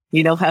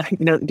 You know how,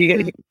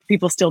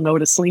 people still know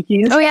what a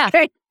slinky is? Oh, yeah.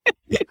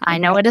 I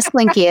know what a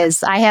slinky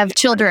is. I have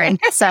children,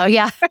 so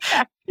yeah.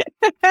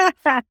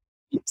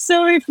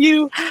 So if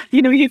you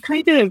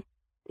kind of,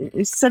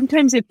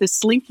 sometimes if the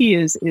slinky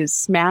is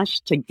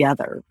smashed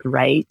together,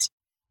 right?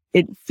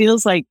 It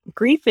feels like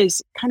grief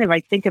is kind of, I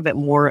think of it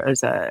more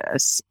as a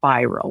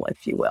spiral,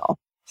 if you will.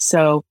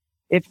 So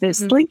if the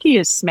slinky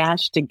is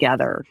smashed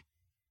together,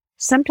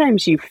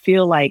 sometimes you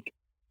feel like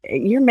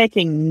you're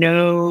making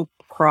no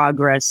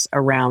progress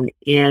around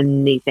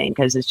anything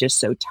because it's just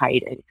so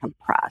tight and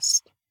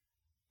compressed.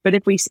 But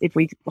if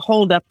we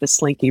hold up the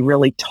slinky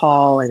really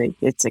tall and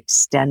it's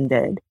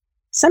extended,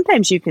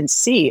 sometimes you can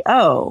see,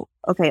 oh,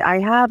 okay, I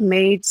have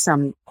made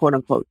some quote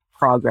unquote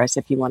progress,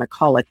 if you want to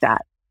call it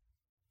that,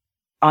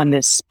 on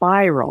this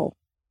spiral,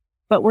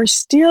 but we're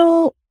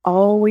still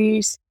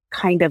always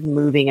kind of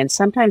moving. And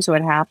sometimes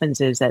what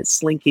happens is that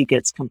slinky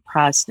gets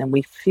compressed and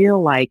we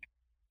feel like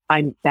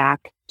I'm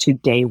back to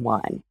day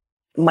one.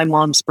 My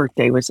mom's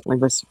birthday was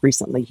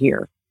recently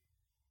here.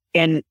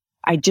 And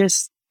I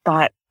just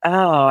thought,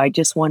 oh, I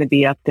just want to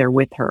be up there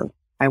with her.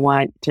 I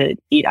want to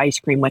eat ice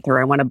cream with her.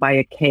 I want to buy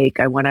a cake.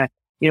 I want to,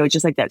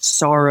 just like that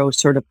sorrow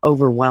sort of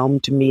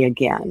overwhelmed me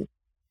again.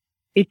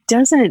 It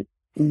doesn't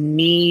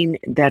mean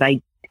that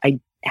I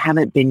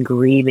haven't been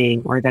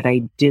grieving or that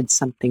I did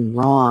something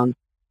wrong.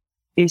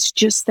 It's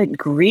just that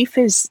grief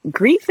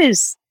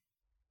is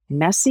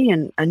messy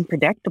and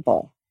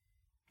unpredictable.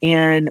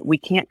 and we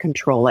can't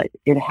control it.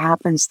 It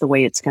happens the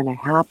way it's going to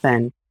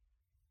happen.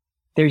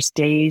 There's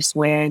days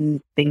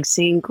when things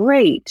seem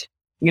great,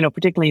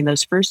 particularly in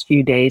those first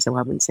few days. I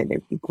wouldn't say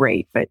they'd be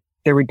great, but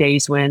there were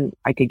days when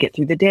I could get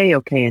through the day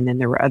okay. And then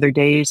there were other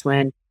days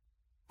when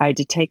I had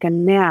to take a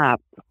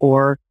nap,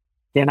 or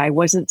then I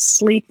wasn't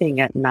sleeping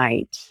at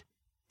night,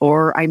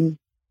 or I'm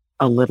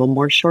a little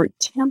more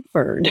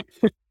short-tempered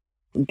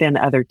than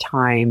other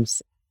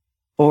times,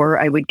 or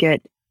I would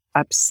get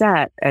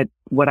upset at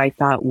what I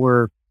thought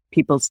were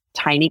people's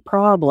tiny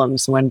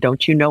problems when,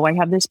 don't you know, I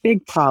have this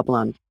big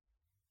problem.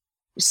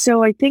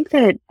 So I think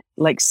that,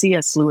 like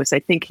C.S. Lewis, I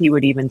think he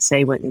would even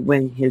say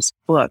when his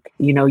book,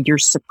 you're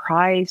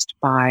surprised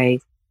by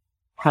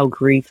how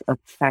grief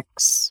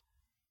affects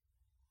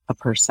a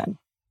person.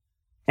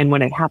 And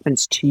when it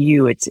happens to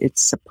you, it's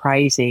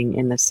surprising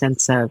in the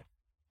sense of,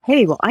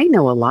 hey, well, I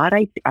know a lot.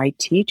 I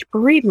teach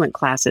bereavement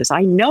classes.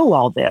 I know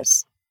all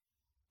this.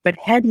 But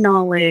head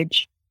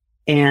knowledge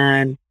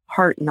and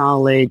heart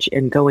knowledge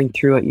and going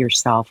through it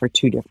yourself are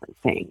two different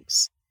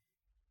things.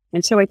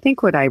 And so I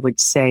think what I would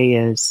say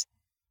is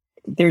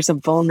there's a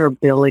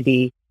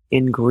vulnerability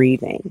in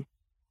grieving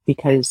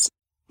because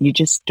you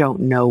just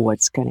don't know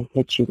what's going to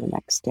hit you the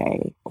next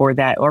day or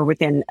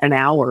within an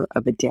hour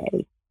of a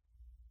day.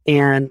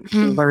 And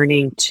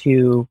learning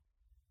to,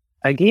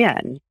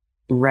 again,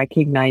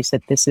 recognize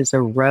that this is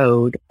a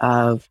road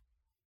of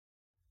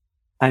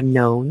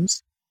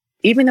unknowns.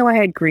 Even though I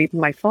had grieved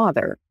my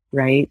father,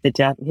 right?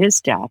 His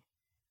death.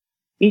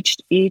 Each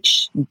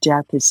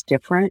death is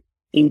different.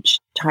 Each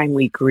time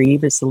we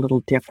grieve is a little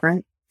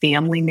different.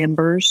 Family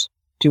members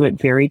do it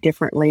very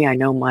differently. I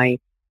know my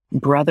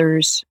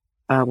brothers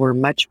were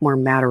much more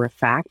matter of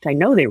fact. I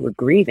know they were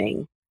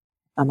grieving.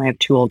 I have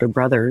two older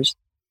brothers,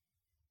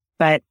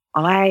 but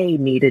I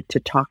needed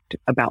to talk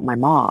about my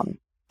mom.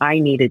 I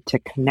needed to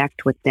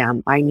connect with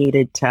them. I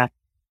needed to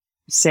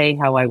say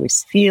how I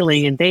was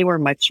feeling, and they were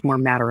much more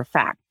matter of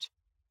fact.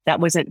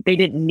 They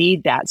didn't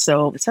need that.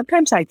 So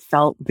sometimes I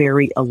felt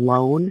very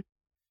alone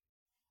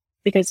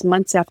because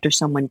months after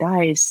someone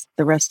dies,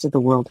 the rest of the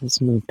world has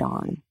moved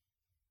on.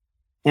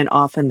 And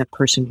often the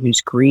person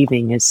who's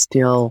grieving is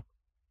still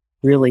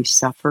really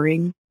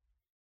suffering,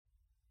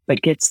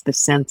 but gets the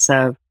sense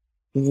of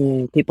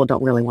people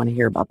don't really want to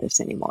hear about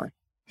this anymore.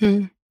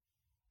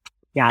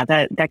 Yeah,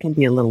 that can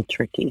be a little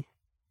tricky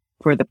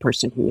for the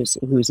person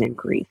who's in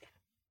grief.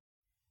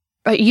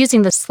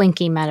 Using the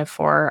slinky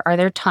metaphor, are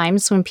there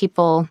times when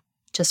people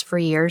just for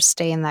years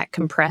stay in that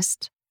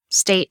compressed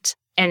state?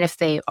 And if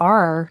they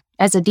are,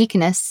 as a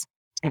deaconess,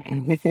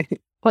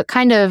 what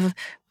kind of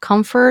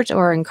comfort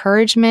or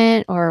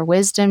encouragement or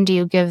wisdom do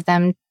you give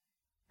them?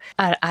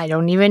 I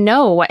don't even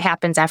know what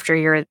happens after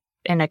you're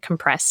in a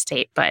compressed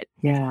state, but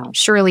yeah,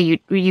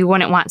 surely you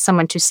wouldn't want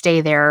someone to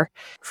stay there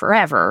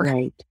forever.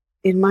 Right.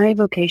 In my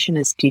vocation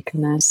as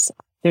deaconess,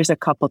 there's a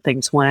couple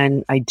things.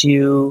 One, I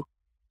do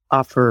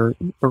offer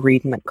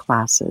bereavement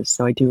classes.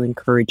 So I do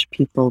encourage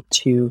people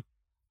to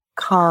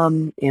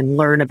come and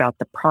learn about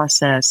the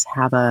process,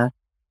 have a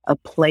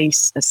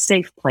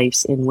safe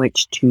place in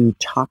which to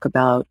talk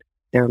about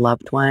their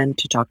loved one,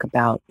 to talk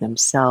about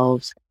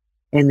themselves,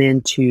 and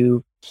then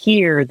to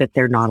hear that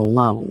they're not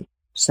alone.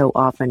 So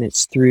often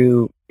it's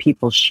through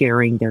people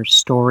sharing their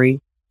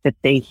story that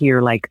they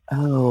hear like,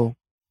 oh,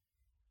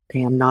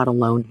 okay, I'm not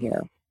alone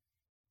here.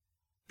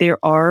 There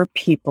are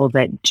people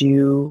that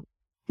do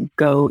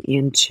go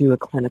into a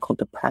clinical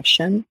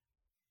depression.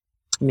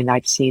 I mean,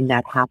 I've seen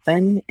that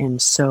happen.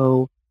 And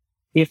so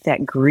if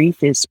that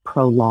grief is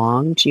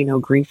prolonged,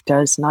 grief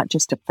does not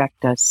just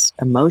affect us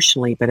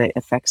emotionally, but it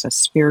affects us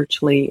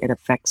spiritually. It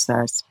affects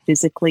us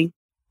physically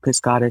because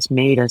God has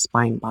made us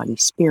mind, body,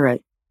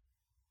 spirit.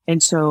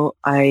 And so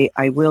I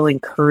will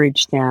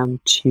encourage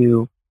them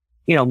to,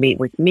 meet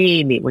with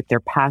me, meet with their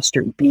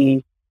pastor,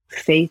 be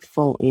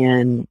faithful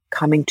in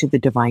coming to the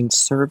divine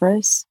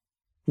service.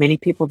 Many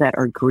people that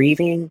are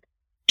grieving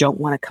don't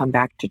want to come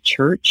back to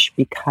church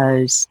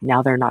because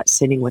now they're not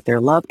sitting with their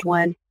loved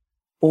one,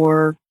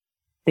 or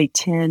they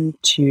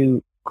tend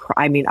to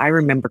cry. I mean, I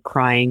remember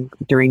crying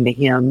during the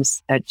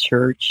hymns at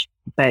church,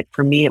 but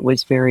for me, it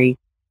was very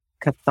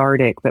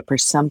cathartic. But for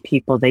some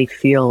people, they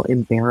feel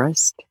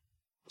embarrassed.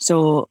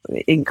 So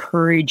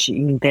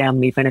encouraging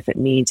them, even if it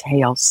means,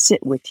 hey, I'll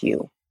sit with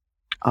you,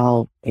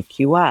 I'll pick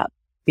you up,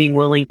 being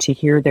willing to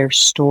hear their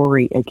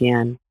story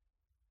again,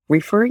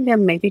 referring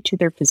them maybe to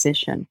their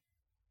physician.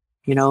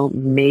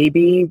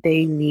 Maybe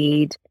they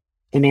need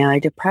an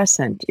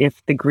antidepressant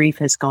if the grief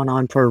has gone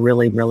on for a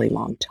really, really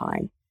long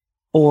time,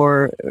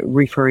 or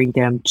referring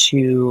them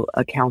to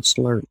a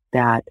counselor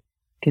that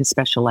can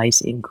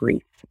specialize in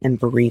grief and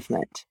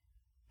bereavement,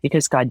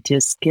 because God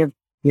does give,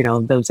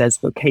 those as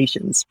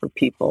vocations for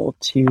people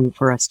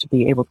for us to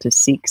be able to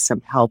seek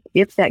some help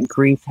if that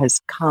grief has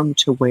come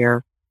to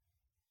where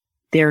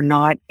they're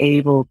not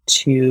able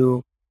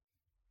to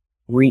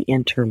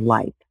re-enter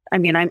life. I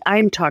mean,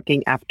 I'm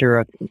talking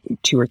after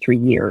 2 or 3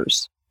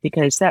 years,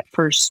 because that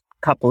first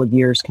couple of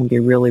years can be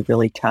really,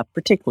 really tough,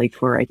 particularly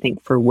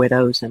for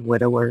widows and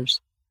widowers,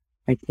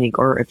 I think,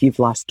 or if you've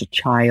lost a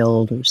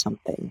child or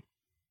something.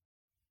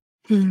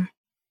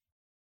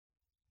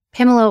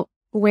 Pamela,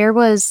 where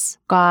was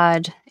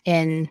God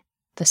in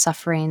the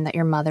suffering that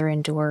your mother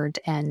endured?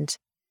 And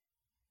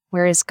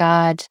where is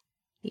God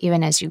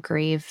even as you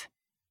grieve?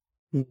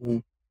 Mm-hmm.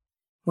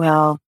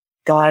 Well,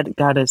 God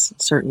has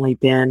certainly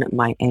been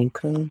my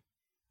anchor.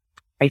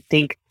 I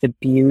think the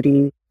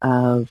beauty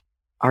of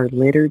our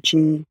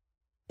liturgy,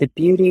 the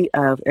beauty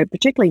of,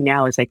 particularly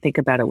now as I think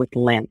about it with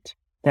Lent,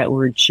 that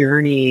we're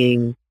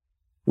journeying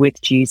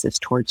with Jesus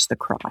towards the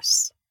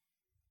cross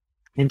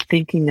and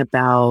thinking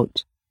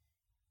about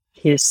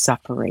his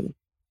suffering,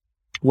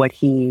 what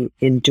he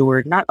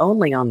endured, not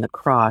only on the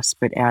cross,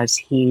 but as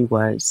he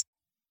was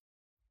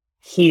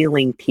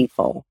healing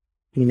people,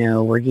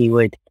 where he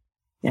would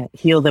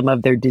heal them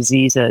of their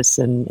diseases.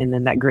 And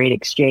then that great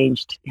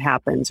exchange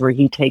happens where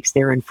he takes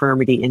their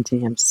infirmity into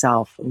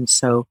himself. And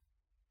so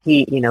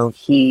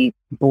he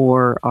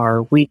bore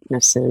our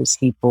weaknesses.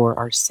 He bore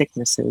our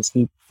sicknesses.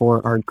 He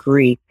bore our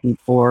grief. He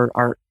bore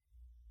our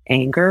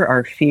anger,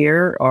 our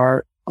fear,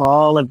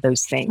 all of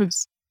those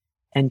things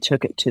and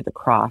took it to the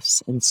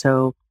cross. And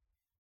so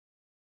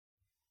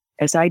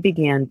as I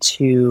began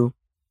to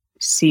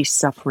see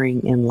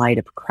suffering in light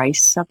of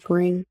Christ's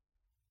suffering,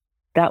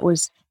 that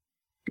was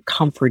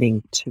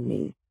comforting to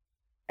me.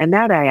 And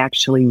that I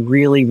actually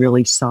really,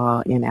 really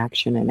saw in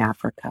action in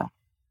Africa.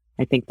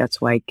 I think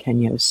that's why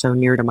Kenya is so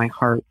near to my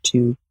heart,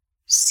 to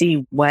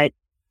see what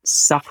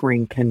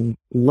suffering can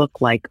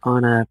look like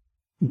on a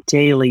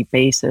daily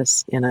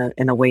basis in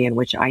a way in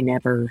which I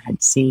never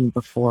had seen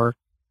before.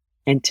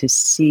 And to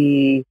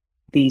see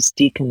these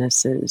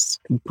deaconesses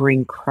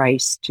bring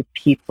Christ to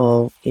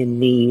people in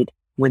need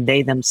when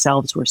they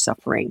themselves were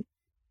suffering.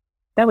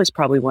 That was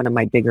probably one of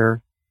my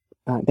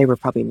they were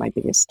probably my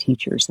biggest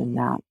teachers in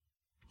that.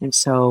 And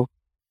so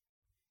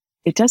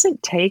it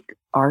doesn't take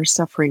our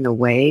suffering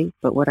away,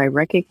 but what I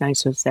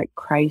recognized was that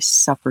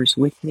Christ suffers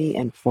with me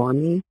and for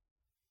me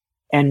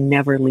and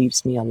never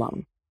leaves me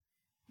alone.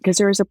 Because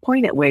there is a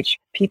point at which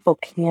people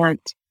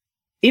can't,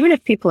 even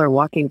if people are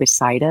walking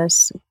beside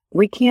us,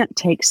 we can't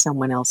take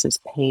someone else's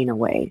pain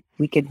away.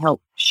 We can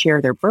help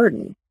share their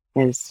burden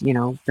as,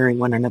 bearing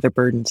one another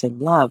burdens in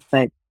love.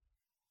 But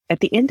at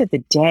the end of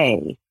the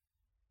day,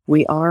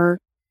 we are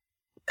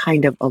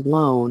kind of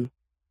alone,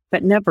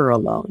 but never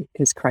alone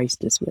because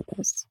Christ is with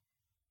us.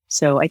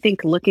 So I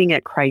think looking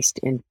at Christ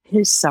and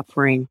his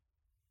suffering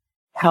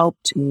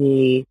helped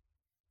me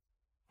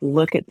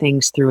look at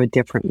things through a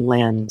different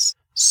lens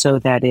so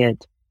that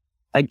it,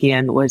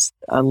 again, was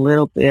a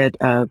little bit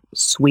of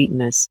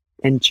sweetness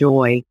and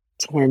joy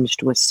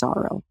tinged with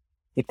sorrow,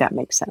 if that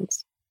makes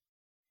sense.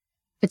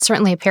 It's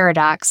certainly a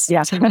paradox.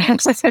 Yeah.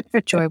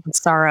 Joy with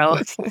sorrow.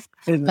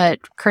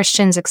 But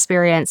Christians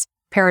experience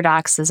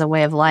paradox as a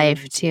way of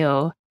life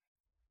too.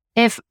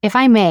 If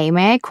I may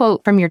I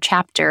quote from your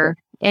chapter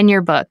in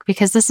your book,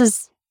 because this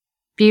is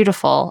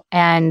beautiful,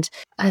 and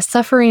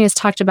suffering is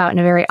talked about in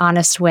a very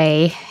honest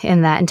way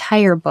in that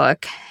entire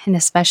book, and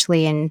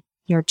especially in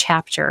your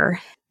chapter.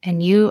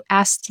 And you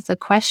asked the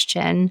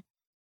question,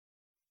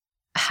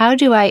 how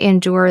do I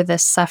endure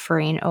this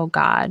suffering, O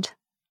God?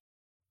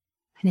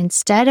 And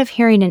instead of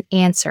hearing an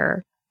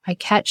answer, I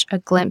catch a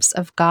glimpse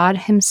of God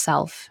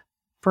himself,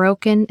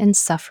 broken and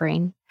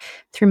suffering.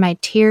 Through my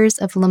tears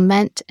of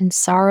lament and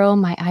sorrow,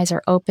 my eyes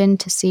are open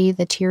to see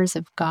the tears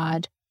of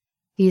God.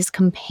 These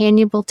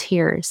companionable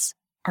tears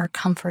are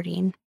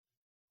comforting.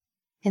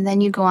 And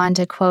then you go on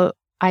to quote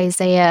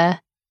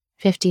Isaiah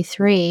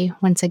 53.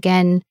 Once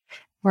again,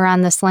 we're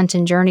on this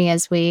Lenten journey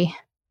as we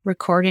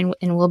record and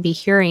we'll be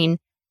hearing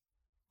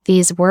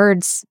these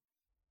words.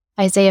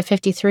 Isaiah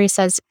 53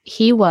 says,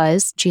 "He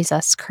was,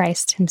 Jesus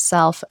Christ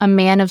himself, a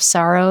man of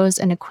sorrows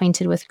and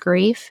acquainted with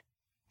grief.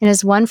 And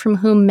as one from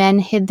whom men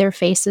hid their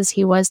faces,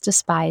 he was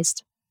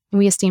despised, and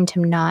we esteemed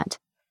him not.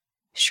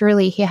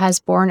 Surely he has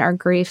borne our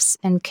griefs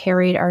and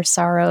carried our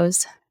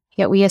sorrows.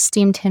 Yet we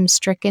esteemed him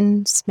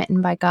stricken,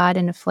 smitten by God,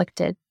 and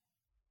afflicted.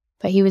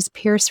 But he was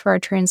pierced for our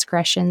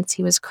transgressions,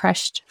 he was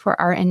crushed for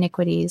our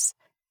iniquities.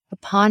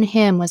 Upon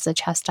him was the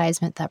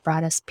chastisement that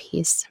brought us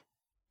peace,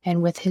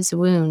 and with his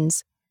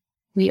wounds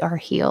we are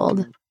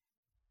healed."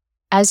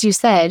 As you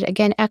said,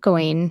 again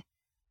echoing,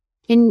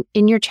 in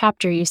your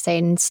chapter you say,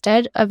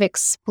 instead of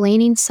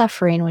explaining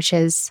suffering, which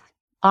is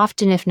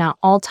often, if not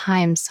all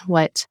times,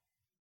 what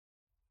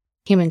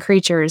human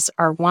creatures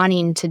are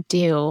wanting to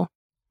do,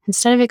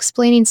 instead of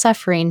explaining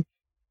suffering,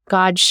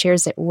 God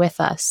shares it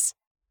with us.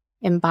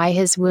 And by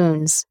his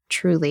wounds,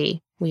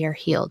 truly, we are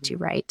healed, you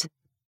write.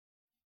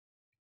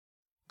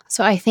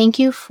 So I thank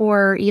you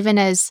for, even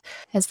as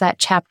that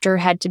chapter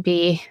had to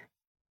be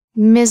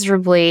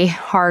miserably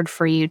hard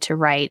for you to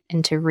write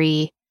and to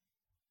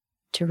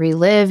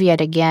relive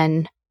yet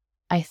again,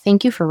 I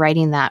thank you for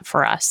writing that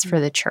for us, for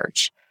the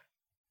church.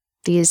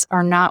 These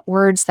are not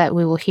words that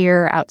we will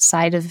hear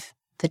outside of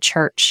the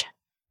church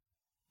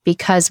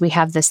because we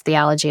have this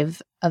theology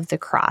of the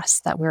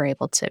cross that we're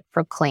able to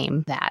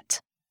proclaim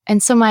that.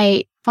 And so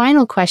my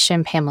final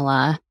question,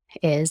 Pamela,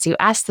 is you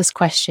asked this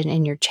question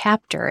in your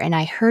chapter, and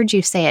I heard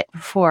you say it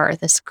before,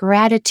 this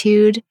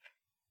gratitude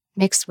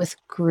mixed with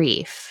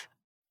grief.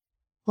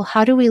 well,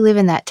 how do we live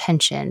in that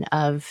tension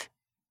of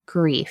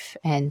grief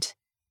and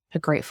a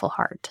grateful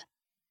heart?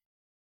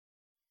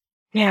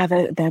 Yeah,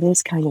 that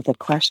is kind of the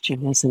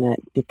question, isn't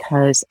it?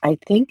 Because I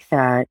think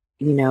that,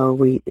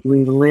 we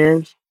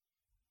live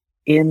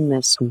in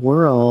this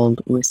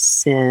world with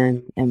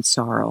sin and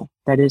sorrow.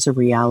 That is a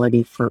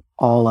reality for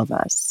all of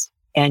us.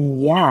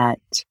 And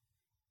yet,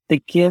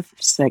 the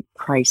gifts that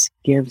Christ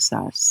gives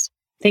us,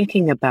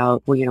 thinking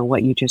about,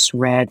 what you just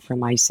read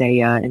from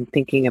Isaiah and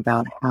thinking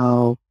about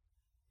how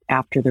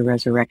after the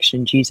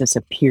resurrection, Jesus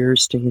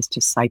appears to his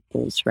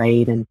disciples,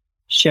 right? And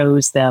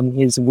shows them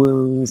his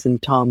wounds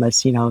and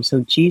Thomas, So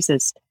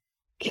Jesus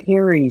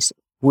carries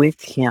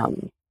with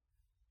him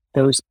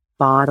those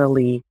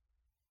bodily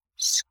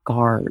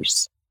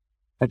scars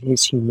of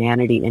his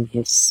humanity and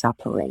his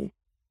suffering.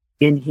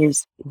 In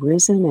his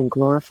risen and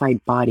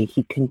glorified body,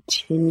 he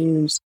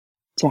continues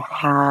to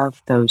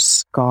have those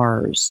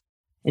scars.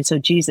 And so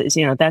Jesus,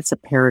 that's a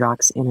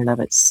paradox in and of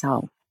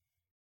itself.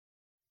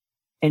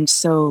 And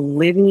so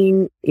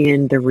living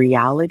in the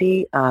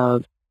reality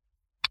of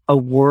a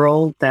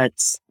world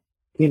that's,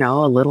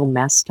 a little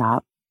messed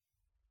up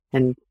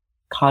and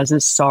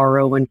causes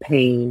sorrow and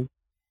pain,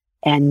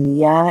 and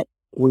yet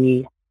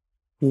we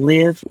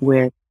live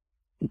with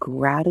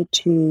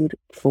gratitude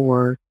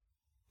for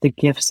the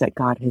gifts that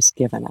God has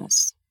given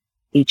us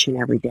each and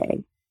every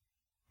day.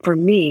 For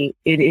me,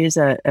 it is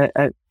a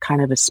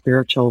kind of a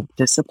spiritual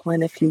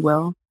discipline, if you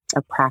will,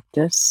 a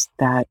practice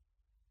that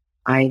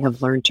I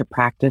have learned to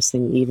practice.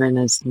 And even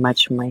as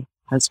much my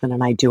husband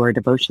and I do our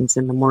devotions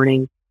in the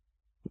morning,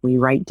 we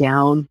write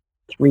down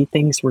 3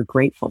 things we're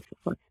grateful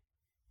for.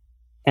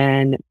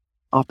 And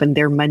often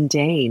they're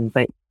mundane,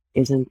 but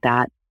isn't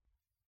that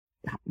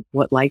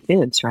what life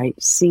is, right?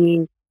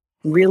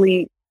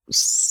 Really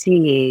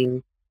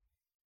seeing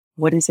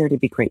what is there to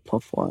be grateful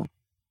for.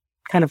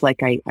 Kind of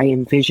like I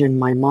envision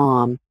my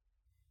mom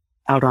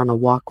out on a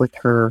walk with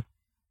her,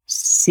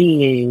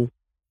 seeing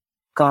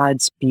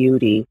God's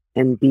beauty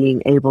and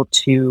being able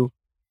to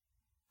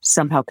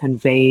somehow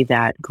convey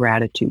that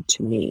gratitude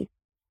to me.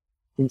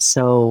 And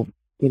so,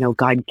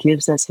 God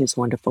gives us his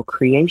wonderful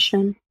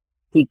creation.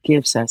 He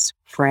gives us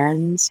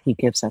friends. He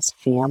gives us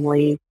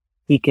family.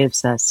 He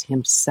gives us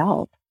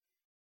himself,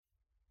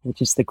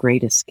 which is the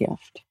greatest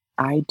gift.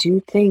 I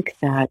do think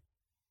that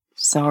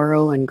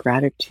sorrow and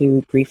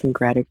gratitude, grief and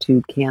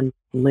gratitude can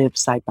live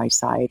side by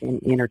side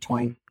and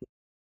intertwine.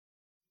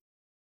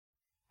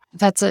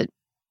 It's a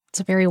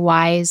very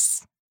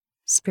wise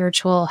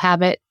spiritual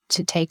habit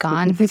to take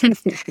on,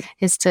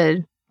 is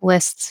to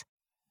list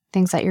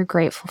things that you're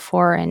grateful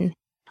for. And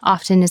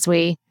often as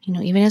we,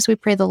 even as we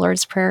pray the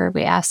Lord's Prayer,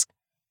 we ask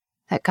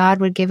that God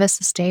would give us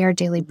this day our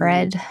daily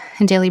bread.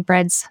 And daily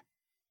bread's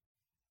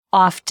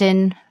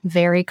often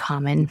very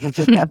common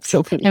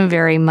Absolutely. and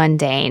very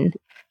mundane.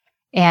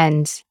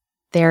 And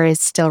there is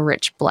still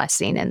rich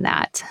blessing in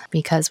that,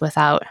 because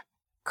without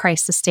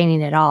Christ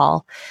sustaining it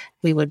all,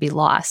 we would be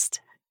lost.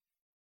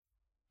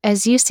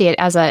 As you see it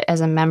as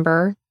a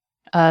member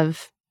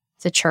of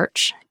the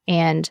church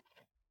and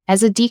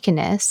as a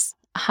deaconess,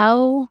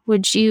 how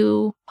would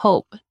you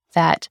hope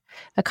that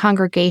a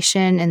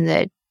congregation and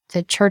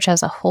the church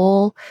as a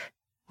whole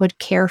would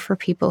care for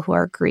people who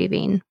are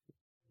grieving?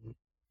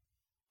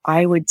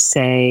 I would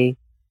say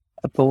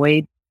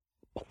avoid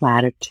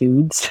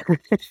platitudes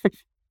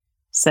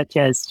such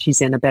as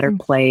she's in a better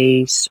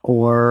place,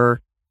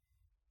 or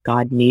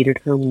God needed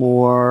her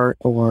more,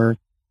 or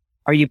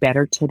are you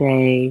better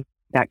today?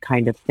 That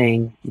kind of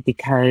thing,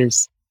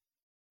 because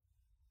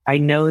I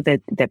know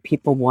that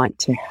people want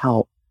to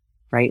help,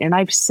 right? And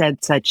I've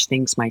said such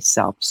things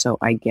myself, so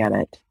I get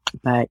it.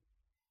 But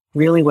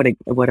really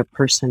what a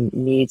person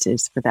needs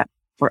is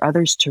for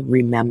others to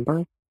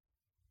remember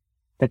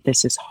that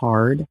this is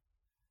hard,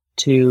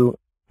 to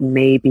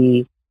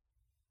maybe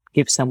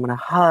give someone a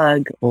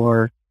hug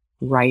or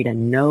write a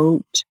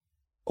note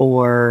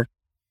or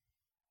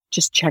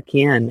just check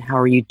in. How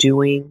are you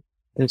doing?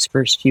 Those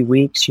first few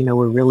weeks,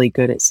 we're really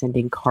good at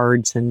sending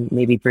cards and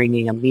maybe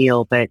bringing a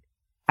meal. But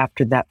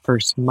after that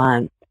first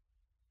month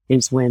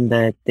is when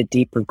the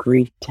deeper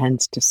grief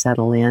tends to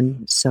settle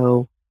in.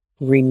 So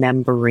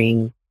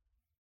remembering,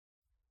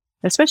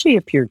 especially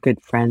if you're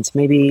good friends,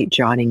 maybe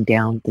jotting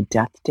down the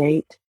death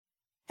date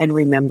and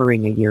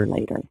remembering a year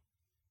later,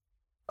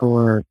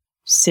 or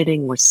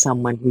sitting with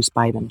someone who's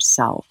by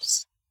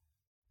themselves.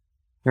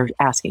 They're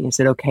asking,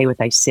 is it okay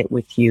if I sit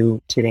with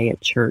you today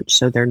at church,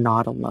 so they're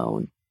not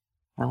alone?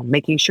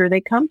 Making sure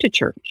they come to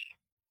church,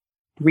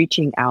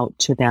 reaching out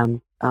to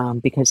them,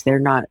 because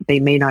they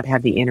may not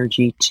have the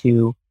energy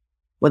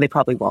they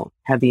probably won't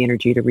have the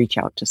energy to reach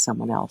out to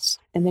someone else.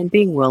 And then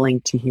being willing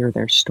to hear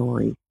their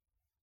story.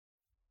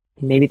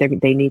 Maybe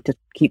they need to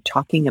keep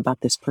talking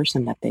about this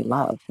person that they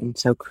love. And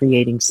so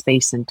creating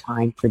space and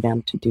time for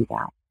them to do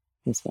that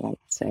is what I would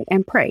say.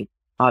 And pray,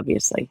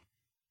 obviously,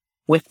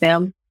 with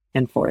them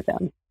and for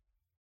them.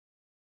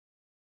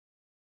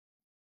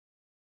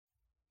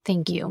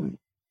 Thank you.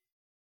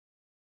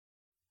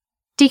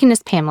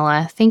 Deaconess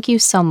Pamela, thank you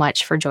so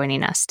much for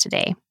joining us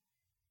today.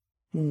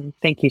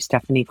 Thank you,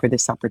 Stephanie, for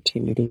this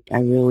opportunity.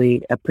 I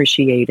really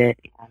appreciate it.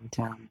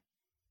 And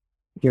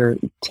your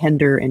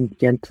tender and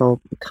gentle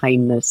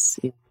kindness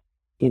in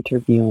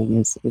interviewing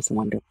is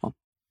wonderful.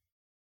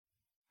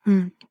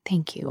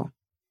 Thank you.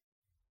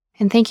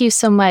 And thank you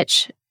so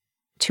much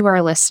to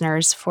our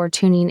listeners for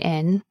tuning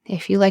in.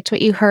 If you liked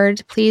what you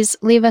heard, please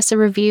leave us a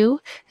review.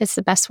 It's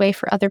the best way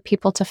for other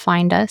people to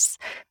find us.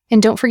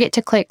 And don't forget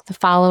to click the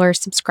follow or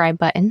subscribe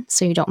button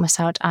so you don't miss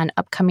out on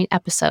upcoming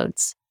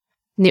episodes.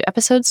 New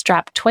episodes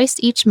drop twice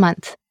each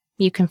month.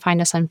 You can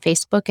find us on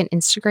Facebook and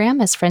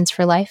Instagram as Friends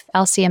for Life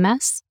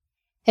LCMS.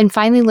 And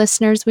finally,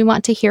 listeners, we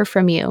want to hear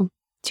from you.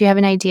 Do you have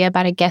an idea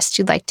about a guest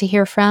you'd like to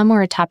hear from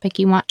or a topic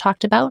you want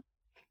talked about?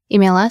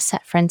 Email us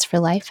at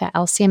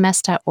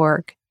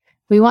friendsforlife@lcms.org.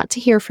 We want to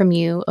hear from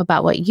you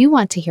about what you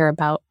want to hear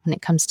about when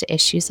it comes to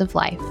issues of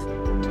life.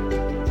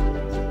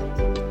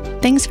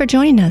 Thanks for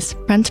joining us.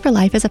 Friends for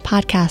Life is a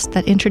podcast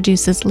that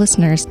introduces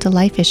listeners to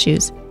life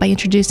issues by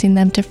introducing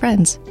them to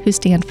friends who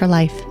stand for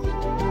life.